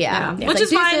 Yeah. Which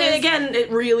is fine. And again, it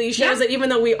really shows that even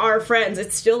though we are friends,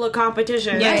 it's still a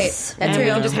competition. Yes, that's we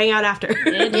can just hang out after.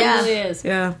 It really is.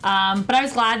 Yeah. But I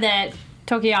was glad that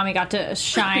Tokoyami got to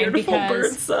shine Beautiful because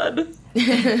bird son.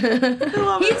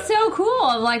 he's so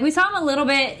cool. Like we saw him a little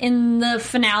bit in the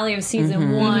finale of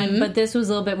season 1, but this was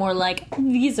a little bit more like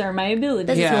these are my abilities.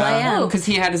 This is who I am. Because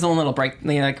he had his own little break,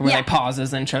 like where they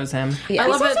pauses and shows him. Yeah.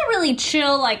 He's also really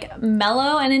chill, like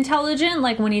mellow and intelligent.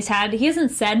 Like when he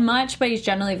hasn't said much, but he's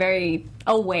generally very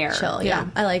aware. Chill. Yeah,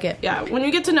 I like it. Yeah, when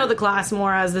you get to know the class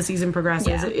more as the season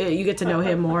progresses, you get to know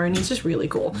him more, and he's just really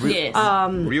cool. Yes.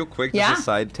 Real quick, just a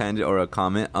side tangent or a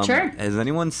comment. Sure. Has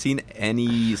anyone seen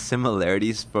any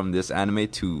similarities from this anime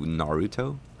to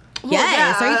Naruto?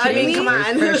 Yes, are you kidding me? Come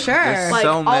on, for sure. Like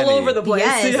so many. all over the place.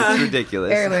 Yes. Yeah. It's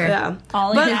ridiculous. Everywhere. Yeah.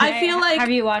 Ollie, But I feel like have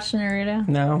you watched Naruto?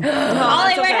 No. Ollie,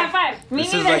 wait, high five. Me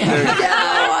This neither. is like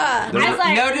I was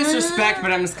like, No disrespect,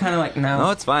 but I'm just kind of like, no.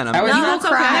 No, it's fine. You will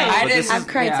cry. But this I've is-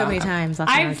 cried so many times. Off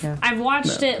Naruto. I've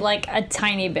watched it like a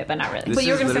tiny bit, but not really. This But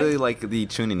you were is gonna literally like the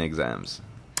tuning exams.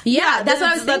 Yeah, that's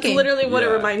what I was thinking. That's literally what it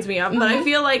Yeah. reminds me of. But I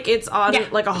feel like it's on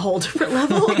like a whole different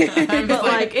level. But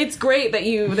like it's great that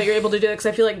you're able to do it because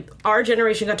I feel like our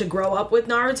generation got to grow up with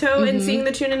Naruto and seeing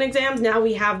the Chunin exams. Now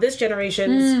we have this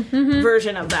generation's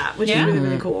version of that, which is really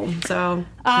really cool. So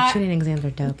The tuning exams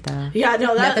are dope, though. yeah,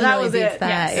 no, that really was beats it.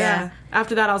 that, yeah.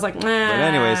 After that, I was like, nah. But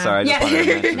anyway, sorry, I just wanted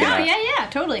to mention No, that. yeah,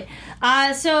 totally.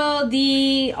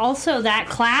 So that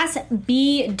class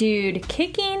B dude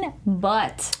kicking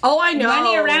butt. Oh, I know.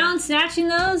 Running around snatching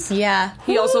those. Yeah.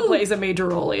 He also plays a major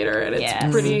role later, and it's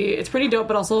Yes. pretty dope,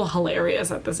 but also hilarious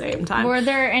at the same time. Were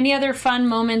there any other fun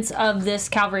moments of this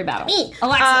cavalry battle?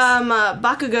 Alexis.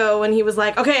 Bakugo when he was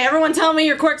like, "Okay, everyone, tell me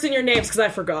your quirks and your names because I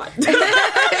forgot."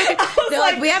 They're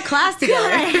like, we have class together.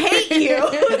 I hate you.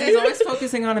 But he's always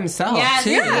focusing on himself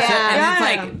too.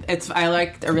 And it's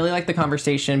like I really like the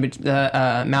conversation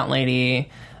the Mount Lady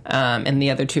and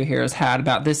the other two heroes had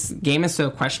about this game is so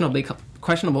questionable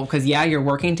because you're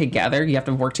working together, you have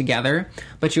to work together,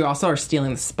 but you also are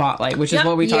stealing the spotlight, which is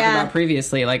what we talked about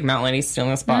previously. Like Mount Lady's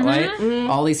stealing the spotlight.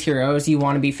 All these heroes, you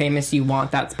want to be famous, you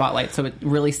want that spotlight, so it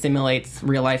really stimulates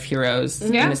real life heroes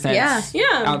in a sense.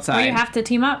 Outside, where you have to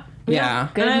team up. Yeah.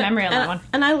 Good memory on that one.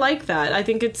 And I like that. I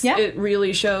think it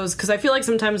really shows, because I feel like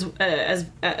sometimes,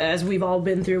 as we've all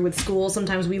been through with school,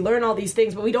 sometimes we learn all these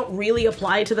things, but we don't really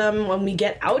apply to them when we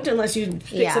get out unless you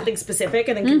pick something specific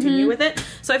and then continue with it.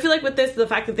 So I feel like with this, the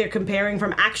fact that they're comparing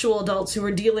from actual adults who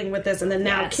are dealing with this and then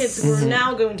now kids who are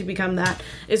now going to become that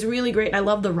is really great. I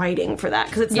love the writing for that,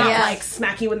 because it's not like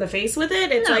smack you in the face with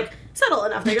it. It's like subtle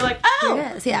enough that you're like,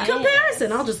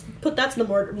 comparison. I'll just put that to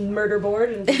the murder board.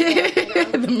 And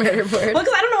The murder board. well,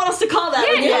 because I don't know what else to call that.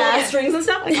 When you have strings and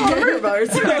stuff, I call it murder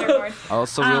board.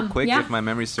 Also, real quick, if my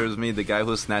memory serves me, the guy who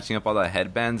was snatching up all the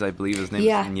headbands, I believe his name is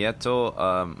Nieto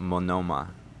Monoma.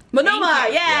 Monoma,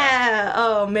 yeah.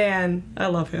 Oh man, I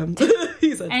love him.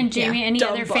 He's a And Jamie, any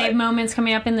other fave moments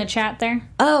coming up in the chat there?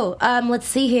 Oh, let's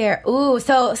see here. Ooh,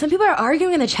 so some people are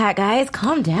arguing in the chat, guys.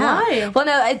 Calm down. Why? Well,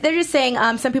 no, they're just saying,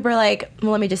 some people are like,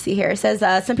 well, let me just see here. It says,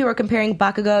 some people are comparing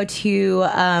Bakugo to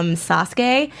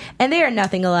Sasuke, and they are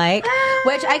nothing alike,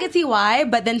 which I can see why,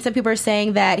 but then some people are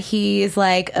saying that he's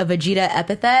like a Vegeta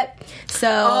epithet, so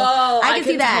I can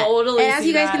see that. Totally and as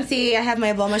you guys can see, I have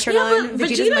my Bulma shirt on.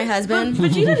 Vegeta's my husband.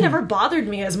 Vegeta never bothered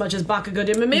me as much as Bakugo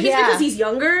did, but maybe it's because he's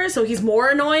younger, so he's more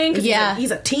annoying, because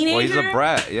he's a teenager. Well, he's a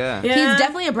brat, He's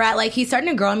definitely a brat. Like, he's starting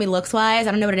to grow on me looks-wise.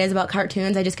 I don't know what it is about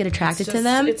cartoons. I just get attracted to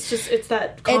them. It's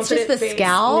that confident It's just the face.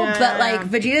 scowl, but like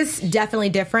Vegeta's definitely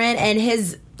different, and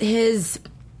his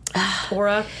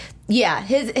aura. Yeah,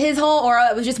 his whole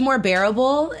aura was just more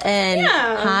bearable and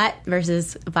hot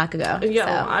versus Bakugo. Yeah,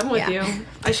 so, I'm with you.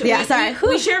 Sorry.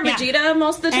 We share Vegeta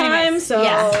most of the time, so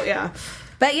yeah.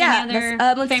 But yeah, any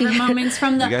other favorite moments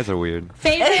from the... You guys are weird.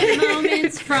 Favorite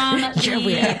moments from the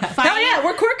fight? Oh yeah,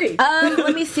 we're quirky.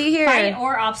 Let me see here. Fight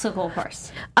or obstacle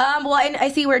course. Well, and I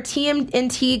see where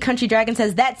TMNT Country Dragon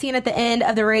says that scene at the end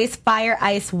of the race, fire,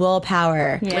 ice,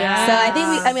 willpower. Yeah. So I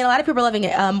think a lot of people are loving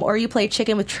it. Or you play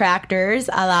chicken with tractors,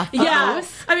 a la Footloose. Yeah,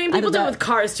 I mean, people do it with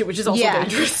cars too, which is also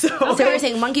dangerous. So we're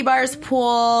saying monkey bars,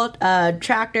 pool,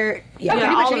 tractor, pretty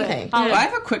much anything. I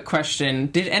have a quick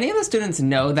question. Did any of the students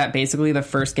know that basically the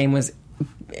first game was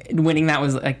winning that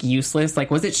was like useless? Like,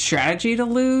 was it strategy to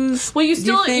lose? Well, you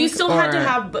still had to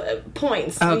have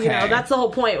points. Okay, that's the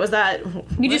whole point. Was that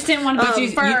you just didn't want to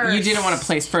be first? You didn't want to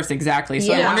place first, exactly.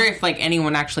 So I wonder if like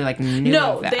anyone actually like knew.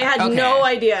 No, that. they had no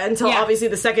idea until obviously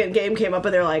the second game came up,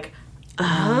 and they're like,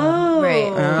 "Oh, right,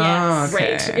 yes,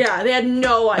 okay. right, yeah." They had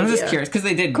no idea. I'm just curious because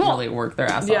they did really work their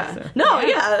ass off. So.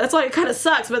 That's why it kind of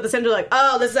sucks. But at the same time, they're like,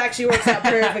 "Oh, this actually works out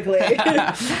perfectly."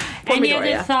 Any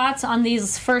other thoughts on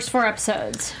these first 4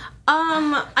 episodes?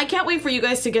 I can't wait for you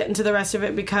guys to get into the rest of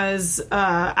it because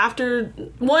after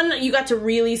one, you got to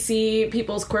really see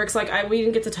people's quirks. Like we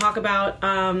didn't get to talk about.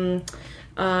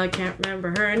 I can't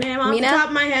remember her name off the top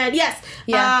of my head. Yes,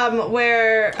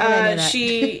 where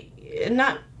she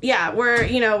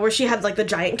where she had like the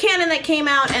giant cannon that came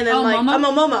out, and then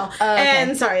Momo.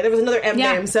 And sorry, there was another M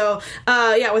name. So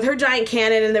with her giant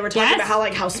cannon, and they were talking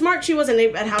about how smart she was,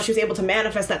 and how she was able to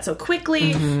manifest that so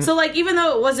quickly. Mm-hmm. So like even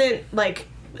though it wasn't like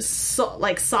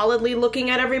solidly looking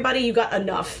at everybody, you got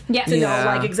enough to know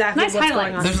like exactly what's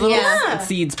going on. There's little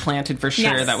seeds planted for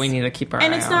sure that we need to keep our eye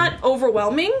on. And it's not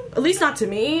overwhelming, at least not to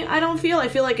me. I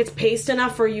feel like it's paced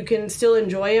enough where you can still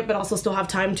enjoy it, but also still have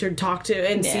time to talk to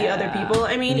and see other people.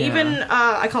 I mean, even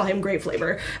I call him Great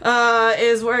Flavor,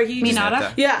 is where he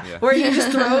where he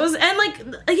just throws, and like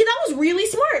that was really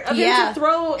smart of him to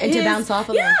throw and to bounce off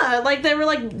of them. Like they were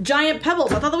like giant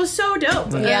pebbles. I thought that was so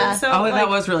dope. Yeah. That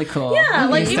was really cool. Yeah,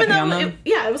 like even though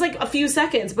it was like a few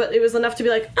seconds, but it was enough to be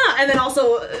like, and then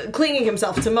also clinging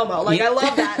himself to Momo. Like I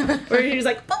love that where he's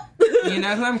like. You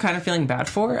know who I'm kind of feeling bad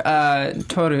for?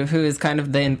 Toru, who is kind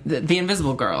of the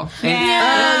invisible girl.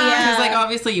 Because like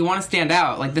obviously you want to stand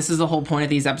out. Like this is the whole point of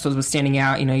these episodes was standing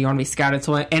out. You know, you want to be scouted.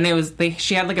 So and it was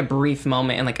she had like a brief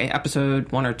moment in like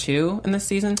episode 1 or 2 in this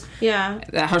season. Yeah,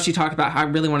 how she talked about how I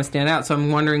really want to stand out. So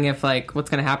I'm wondering if like what's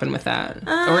going to happen with that,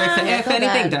 or if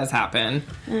anything does happen.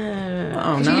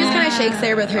 She just kind of shakes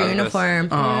there with her uniform. We're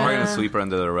gonna sweep her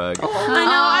under the rug. I know.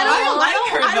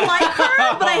 I like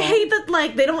her, but I hate that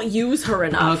like they don't use her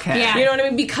enough. Okay. You know what I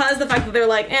mean? Because the fact that they're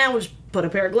like, we'll just put a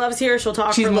pair of gloves here, she'll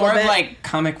talk for a little bit. She's more of like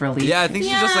comic relief. Yeah, I think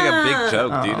she's just like a big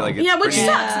joke, dude. Like, which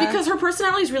sucks because her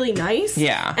personality is really nice.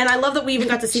 Yeah. And I love that we even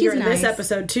got to see her in this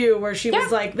episode too, where she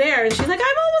was like there and she's like,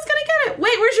 I'm almost gonna get it.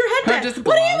 Wait, where's your headband?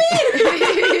 What do you mean?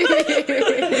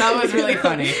 That was really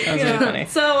funny.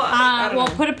 So we'll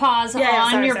put a pause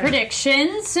on your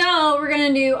predictions. So we're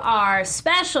gonna do our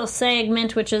special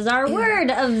segment, which is our word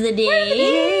of the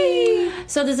day.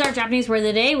 So this is our Japanese word of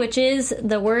the day, which is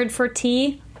the word for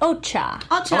tea. Ocha.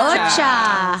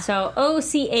 So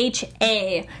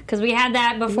O-C-H-A. Because we had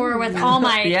that before with All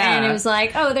Might, and it was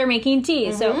like, they're making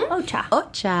tea. So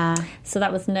Ocha. So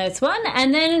that was the nice one.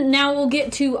 And then now we'll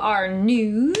get to our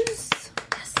news. Yes.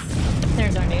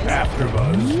 There's our news.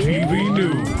 AfterBuzz TV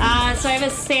News. So I have a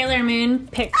Sailor Moon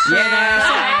picture there.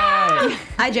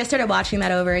 I just started watching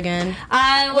that over again.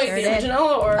 Wait, the original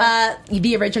or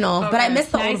the original? But I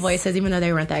missed the old voices, even though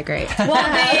they weren't that great.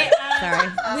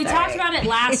 Well, we talked about it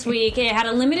last week. It had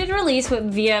a limited release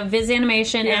via Viz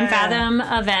Animation and Fathom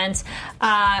Events,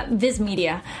 Viz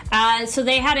Media. So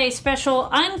they had a special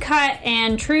uncut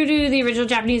and true to the original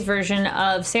Japanese version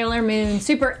of Sailor Moon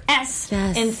Super S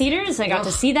in theaters. I got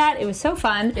to see that. It was so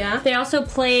fun. Yeah. They also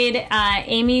played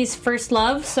Amy's First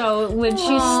Love, so when she's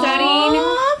studying,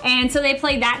 and so they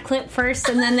played that clip first,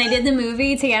 and then they did the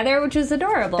movie together, which was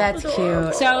adorable. That's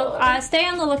cute. So stay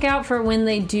on the lookout for when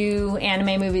they do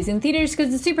anime movies in theaters,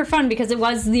 because it's super fun, because it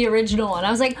was the original, and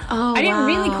I was like, I didn't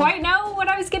really quite know what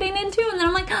I was getting into, and then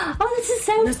I'm like, this is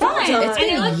so fun. It's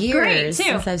been years great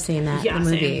since I've seen that the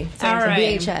movie. All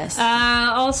right. VHS.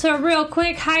 Also, real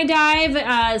quick, High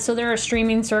Dive. So they're a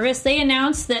streaming service. They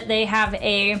announced that they have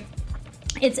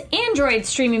its Android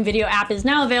streaming video app is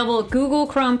now available at Google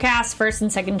Chromecast first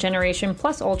and second generation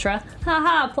plus Ultra.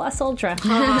 Plus Ultra.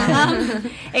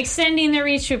 Extending their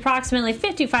reach to approximately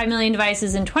 55 million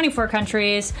devices in 24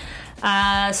 countries.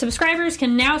 Subscribers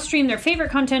can now stream their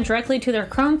favorite content directly to their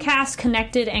Chromecast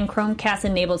connected and Chromecast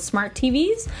enabled smart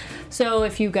TVs. So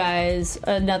if you guys,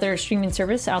 another streaming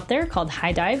service out there called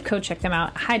High Dive, go check them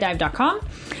out, highdive.com.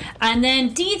 And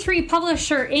then D3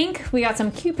 Publisher Inc., we got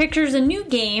some cute pictures, a new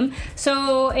game.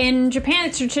 So in Japan,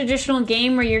 it's a traditional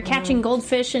game where you're catching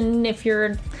goldfish, and if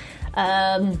you're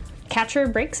catcher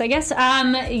breaks, I guess.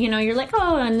 You're like,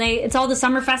 oh, and it's all the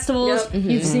summer festivals. Yep.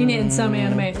 You've seen it in some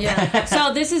anime. Yeah.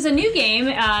 So this is a new game,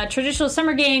 traditional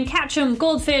summer game, catch 'em,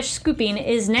 goldfish, scooping,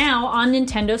 is now on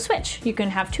Nintendo Switch. You can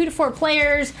have 2 to 4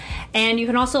 players, and you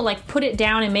can also like put it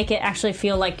down and make it actually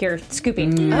feel like you're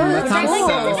scooping. That sounds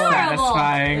so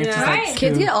satisfying. Yeah. Right?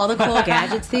 Kids get all the cool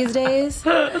gadgets these days.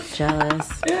 Jealous.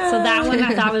 So that one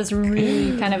I thought was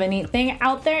really kind of a neat thing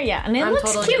out there. Yeah, and it looks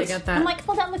totally cute. gonna get that. I'm like,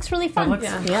 oh, that looks really fun.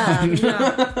 Yeah.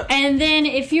 And then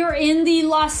if you're in the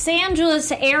Los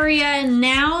Angeles area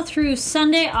now through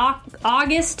Sunday,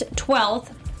 August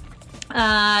 12th,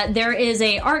 there is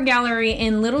a art gallery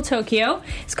in Little Tokyo.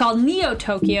 It's called Neo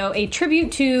Tokyo, a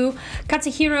tribute to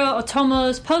Katsuhiro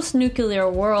Otomo's post-nuclear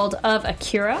world of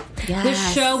Akira. Yes.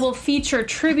 This show will feature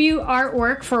tribute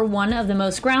artwork for one of the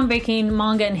most groundbreaking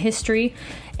manga in history.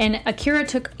 And Akira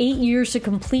took 8 years to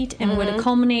complete and would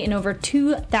culminate in over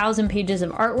 2,000 pages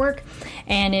of artwork.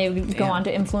 And it would go on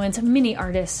to influence many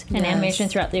artists and animation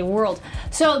throughout the world.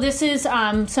 So this is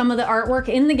some of the artwork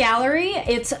in the gallery.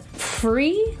 It's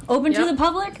free, open to the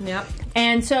public. Yep.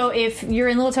 And so if you're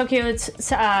in Little Tokyo, it's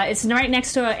right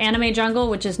next to Anime Jungle,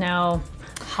 which is now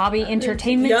Hobby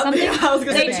Entertainment something. Yeah, I was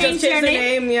gonna they say, changed their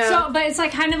name. Yeah. So, but it's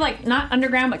like kind of like not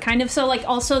underground, but kind of. So like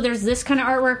also there's this kind of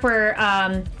artwork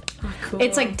where cool.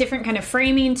 It's like different kind of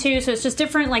framing too. So it's just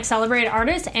different like celebrated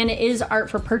artists, and it is art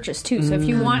for purchase too. So if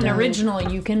you want an original,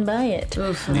 you can buy it.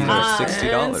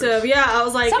 $60. So yeah, I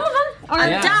was like, Some of them are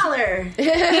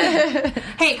 $1.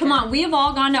 Hey, come on. We have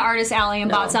all gone to Artist Alley and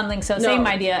bought something, so same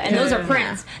idea. And those are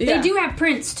prints. Yeah. They do have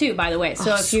prints, too, by the way.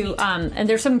 So if you, and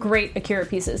there's some great Akira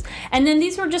pieces. And then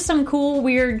these were just some cool,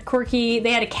 weird, quirky,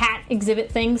 they had a cat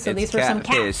exhibit thing, so these were some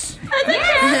cats.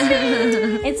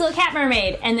 It's a little cat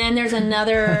mermaid. And then there's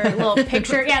another little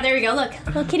picture. Yeah, there we go. Look,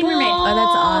 little kitty mermaid.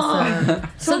 Oh, that's awesome.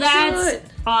 So that's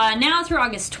now through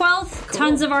August 12th. Cool.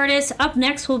 Tons of artists. Up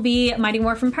next will be Mighty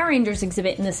Morphin Power Rangers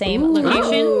exhibit in the same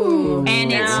location. Ooh.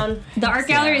 And the art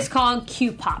gallery is called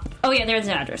Q Pop. Oh yeah, there's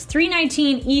the address.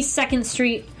 319 East 2nd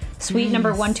Street, Suite number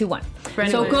 121.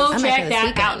 So go check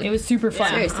that out. It was super fun.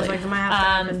 Seriously. I was like, I might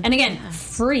have to and again,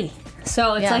 free.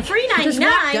 So it's like $3.99.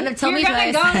 Don't have to tell you're me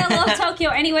gonna twice. go to Little Tokyo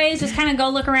anyways. Just kind of go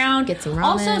look around. Get some ramen.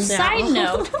 Also, side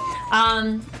note,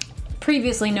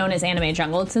 previously known as Anime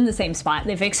Jungle, it's in the same spot.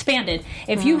 They've expanded.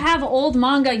 If you have old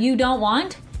manga you don't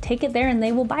want, take it there and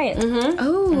they will buy it.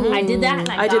 Oh, I did that.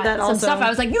 And I did that some also. stuff. I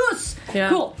was like, yes,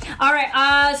 cool. All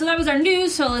right. So that was our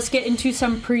news. So let's get into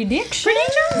some predictions.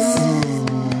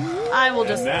 I will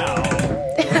just.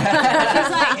 She's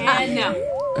like, and no.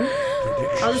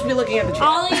 I'll just be looking at the chat.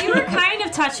 Ollie, you were kind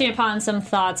of touching upon some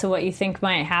thoughts of what you think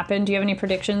might happen. Do you have any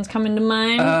predictions coming to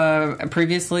mind? I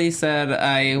previously said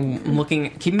I'm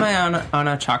keeping my eye on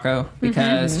a Chaco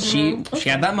because she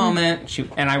had that moment,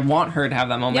 and I want her to have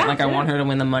that moment. Yeah, I want her to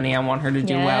win the money. I want her to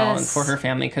do well and for her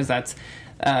family because that's.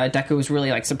 Deku was really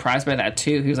like surprised by that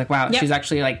too. He was like, "Wow, she's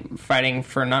actually like fighting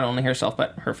for not only herself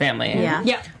but her family." yeah.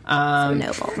 Yeah. So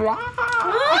noble.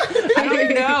 I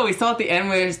don't know. We saw at the end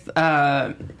with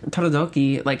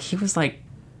Todoroki, like he was like,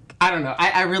 I don't know.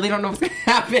 I really don't know what's gonna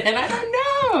happen. I don't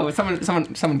know.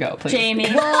 Someone go, please. Jamie.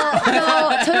 Well,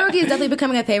 so Todoroki is definitely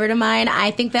becoming a favorite of mine. I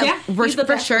think that we're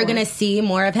for sure going to see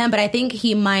more of him, but I think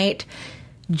he might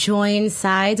join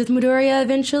sides with Midoriya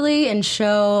eventually and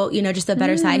show, just a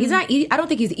better side. He's not. I don't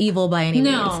think he's evil by any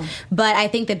means, but I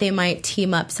think that they might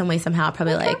team up some way somehow,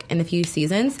 probably like in a few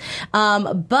seasons.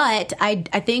 But I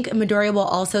think Midoriya will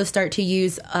also start to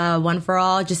use One for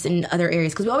All just in other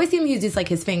areas because we always see him use just like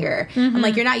his finger. I'm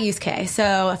like, you're not Yusuke,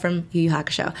 so from Yu Yu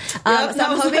Hakusho. So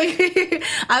I'm hoping,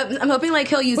 I'm hoping like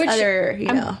he'll use other.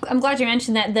 I'm glad you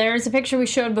mentioned that. There's a picture we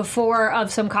showed before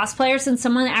of some cosplayers and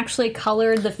someone actually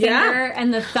colored the finger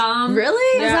and the thumb.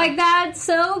 Really? I was like, that's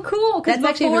so cool. That's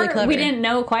actually really clever. We didn't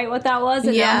know quite what that was.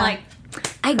 And now I'm like,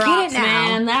 I get it now.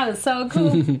 Man, that was so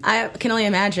cool. I can only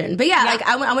imagine. But like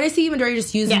I want to see Midoriya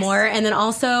just use more. And then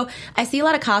also, I see a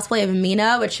lot of cosplay of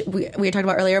Mina, which we had talked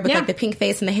about earlier, with like the pink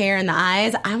face and the hair and the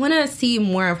eyes. I want to see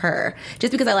more of her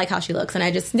just because I like how she looks. And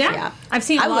I just, I've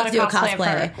seen a lot of cosplay of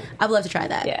her. I would love to try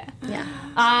that.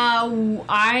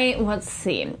 Let's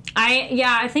see.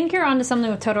 I think you're onto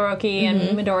something with Todoroki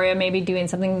and Midoriya maybe doing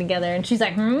something together. And she's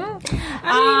like, he'll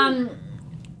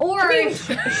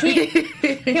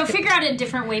figure out a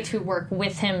different way to work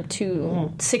with him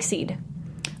to succeed.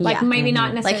 Like maybe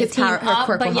not necessarily like his team power, up,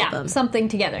 quirk but will help yeah, him. something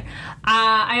together.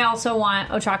 I also want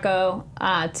Ochako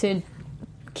to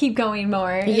keep going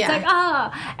more. It's like,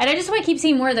 and I just want to keep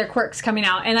seeing more of their quirks coming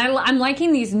out. And I'm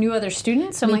liking these new other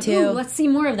students. So I'm like, ooh, let's see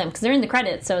more of them because they're in the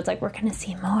credits. So it's like, we're going to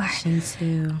see more.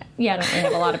 Shinsu. Yeah, I don't really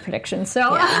have a lot of predictions.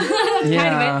 So kind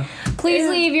of it. Please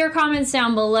leave your comments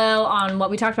down below on what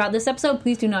we talked about this episode.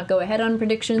 Please do not go ahead on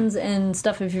predictions and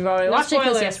stuff if you've already watched it.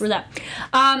 Because yes, we're that.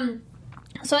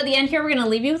 So at the end here, we're going to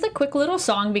leave you with a quick little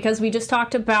song because we just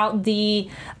talked about the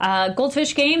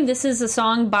Goldfish game. This is a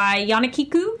song by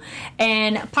Yanakiku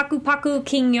and Paku Paku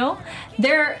Kinyo.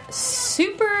 They're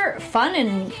super fun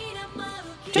and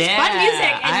just fun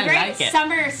music and great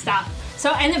summer stuff.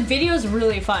 So, and the video is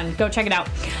really fun. Go check it out.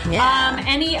 Yeah.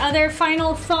 Any other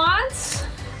final thoughts?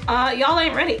 Y'all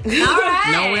ain't ready. All right.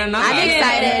 No, we're not. I'm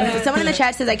excited. Someone in the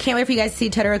chat says, I can't wait for you guys to see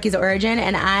Todoroki's origin,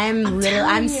 and I'm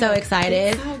so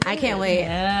excited. I can't wait.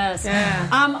 Yes. Yeah.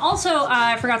 Also,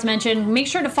 I forgot to mention, make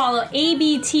sure to follow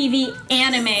ABTV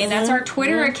Anime. That's our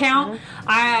Twitter account.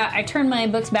 I turned my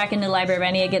books back into the library.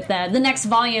 I need to get the next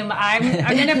volume. I'm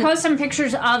going to post some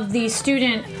pictures of the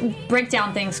student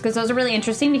breakdown things because those are really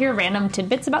interesting to hear random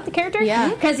tidbits about the character. Yeah.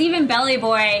 Because even Belly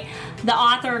Boy, the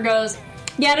author, goes,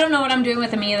 yeah, I don't know what I'm doing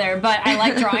with him either, but I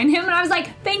like drawing him. And I was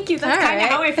like, thank you. That's kind of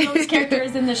how I feel this character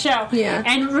is in the show. Yeah.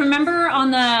 And remember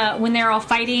when they're all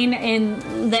fighting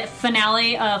in the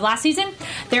finale of last season,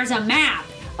 there's a map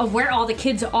of where all the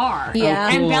kids are.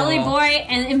 Yeah. And Belly Boy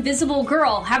and Invisible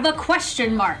Girl have a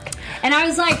question mark. And I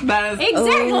was like,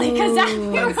 exactly, because we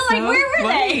were like, where were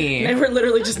they? They were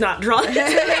literally just not drawn.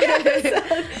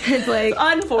 It's like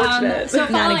unfortunate. So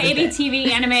follow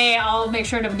ABTV Anime. I'll make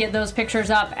sure to get those pictures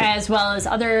up as well as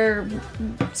other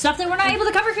stuff that we're not able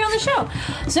to cover here on the show.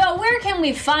 So where can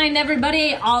we find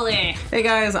everybody? Ollie. Hey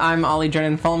guys, I'm Ollie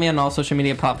Jordan. Follow me on all social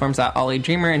media platforms at Ollie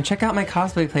Dreamer and check out my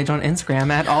cosplay page on Instagram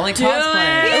at Ollie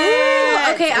Cosplay.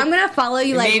 Ooh, okay, I'm gonna follow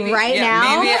you now. Maybe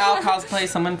I'll cosplay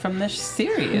someone from this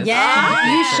series.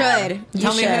 Yeah, you should.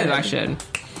 Tell me who I should.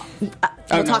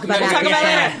 We'll talk about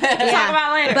that. Talk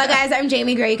about later. But guys, I'm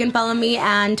Jamie Gray. You can follow me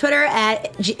on Twitter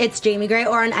at it's Jamie Gray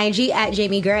or on IG at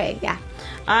Jamie Gray. Yeah.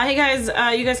 Hey guys,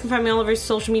 you guys can find me all over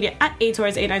social media at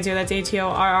ATORRES890. That's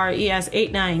ATORRES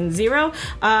 890.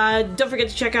 Don't forget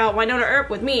to check out Winona Earp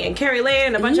with me and Carrie Lane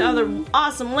and a bunch of other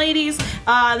awesome ladies.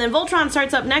 And then Voltron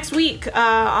starts up next week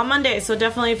on Monday. So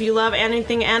definitely, if you love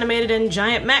anything animated and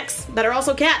giant mechs that are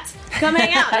also cats, come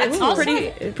hang out. It's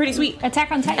pretty sweet.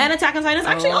 Attack on Titan. And Attack on Titan is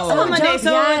actually also on Monday.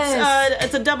 So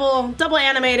it's a double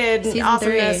animated season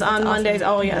awesomeness 3. on Mondays.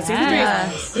 Oh yeah, season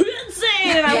 3 is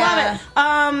insane, and I love it.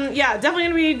 Definitely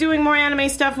gonna be doing more anime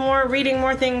stuff, reading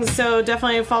more things. So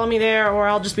definitely follow me there, or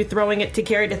I'll just be throwing it to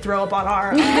Carrie to throw up on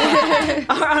our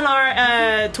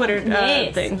Twitter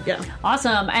thing. Yeah,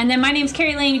 awesome. And then my name's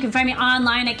Carrie Lane. You can find me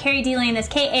online at Carrie D Lane. That's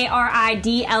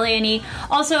KARIDLANE.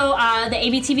 Also, the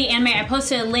ABTV Anime. I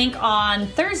posted a link on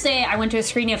Thursday. I went to a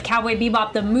screening of Cowboy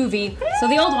Bebop the movie, so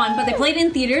the old one, but they played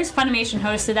in theaters. Funimation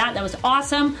hosted that. That was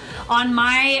awesome. On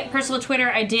my personal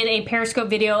Twitter, I did a Periscope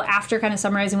video after kind of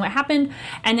summarizing what happened,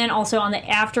 and then also on the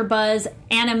AfterBuzz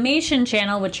animation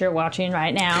channel, which you're watching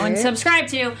right now and subscribe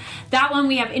to. That one,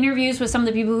 we have interviews with some of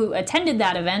the people who attended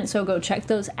that event, so go check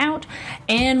those out.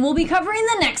 And we'll be covering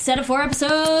the next set of 4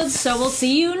 episodes, so we'll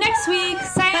see you next week.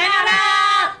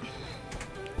 Sayonara!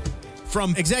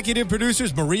 From executive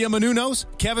producers Maria Menounos,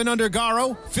 Kevin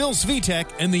Undergaro, Phil Svitek,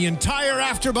 and the entire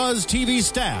AfterBuzz TV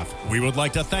staff, we would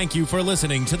like to thank you for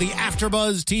listening to the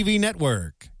AfterBuzz TV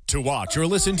network. To watch or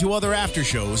listen to other after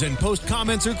shows and post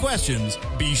comments or questions,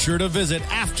 be sure to visit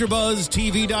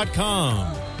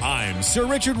AfterBuzzTV.com. I'm Sir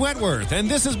Richard Wentworth, and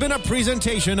this has been a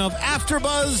presentation of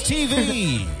AfterBuzz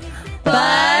TV.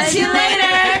 Buzz you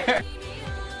later!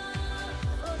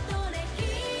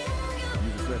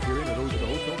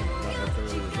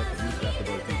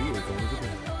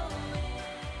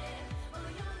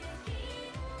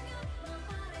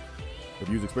 The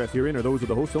views expressed herein are those of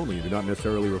the hosts only and do not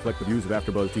necessarily reflect the views of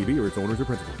AfterBuzz TV or its owners or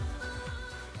principals.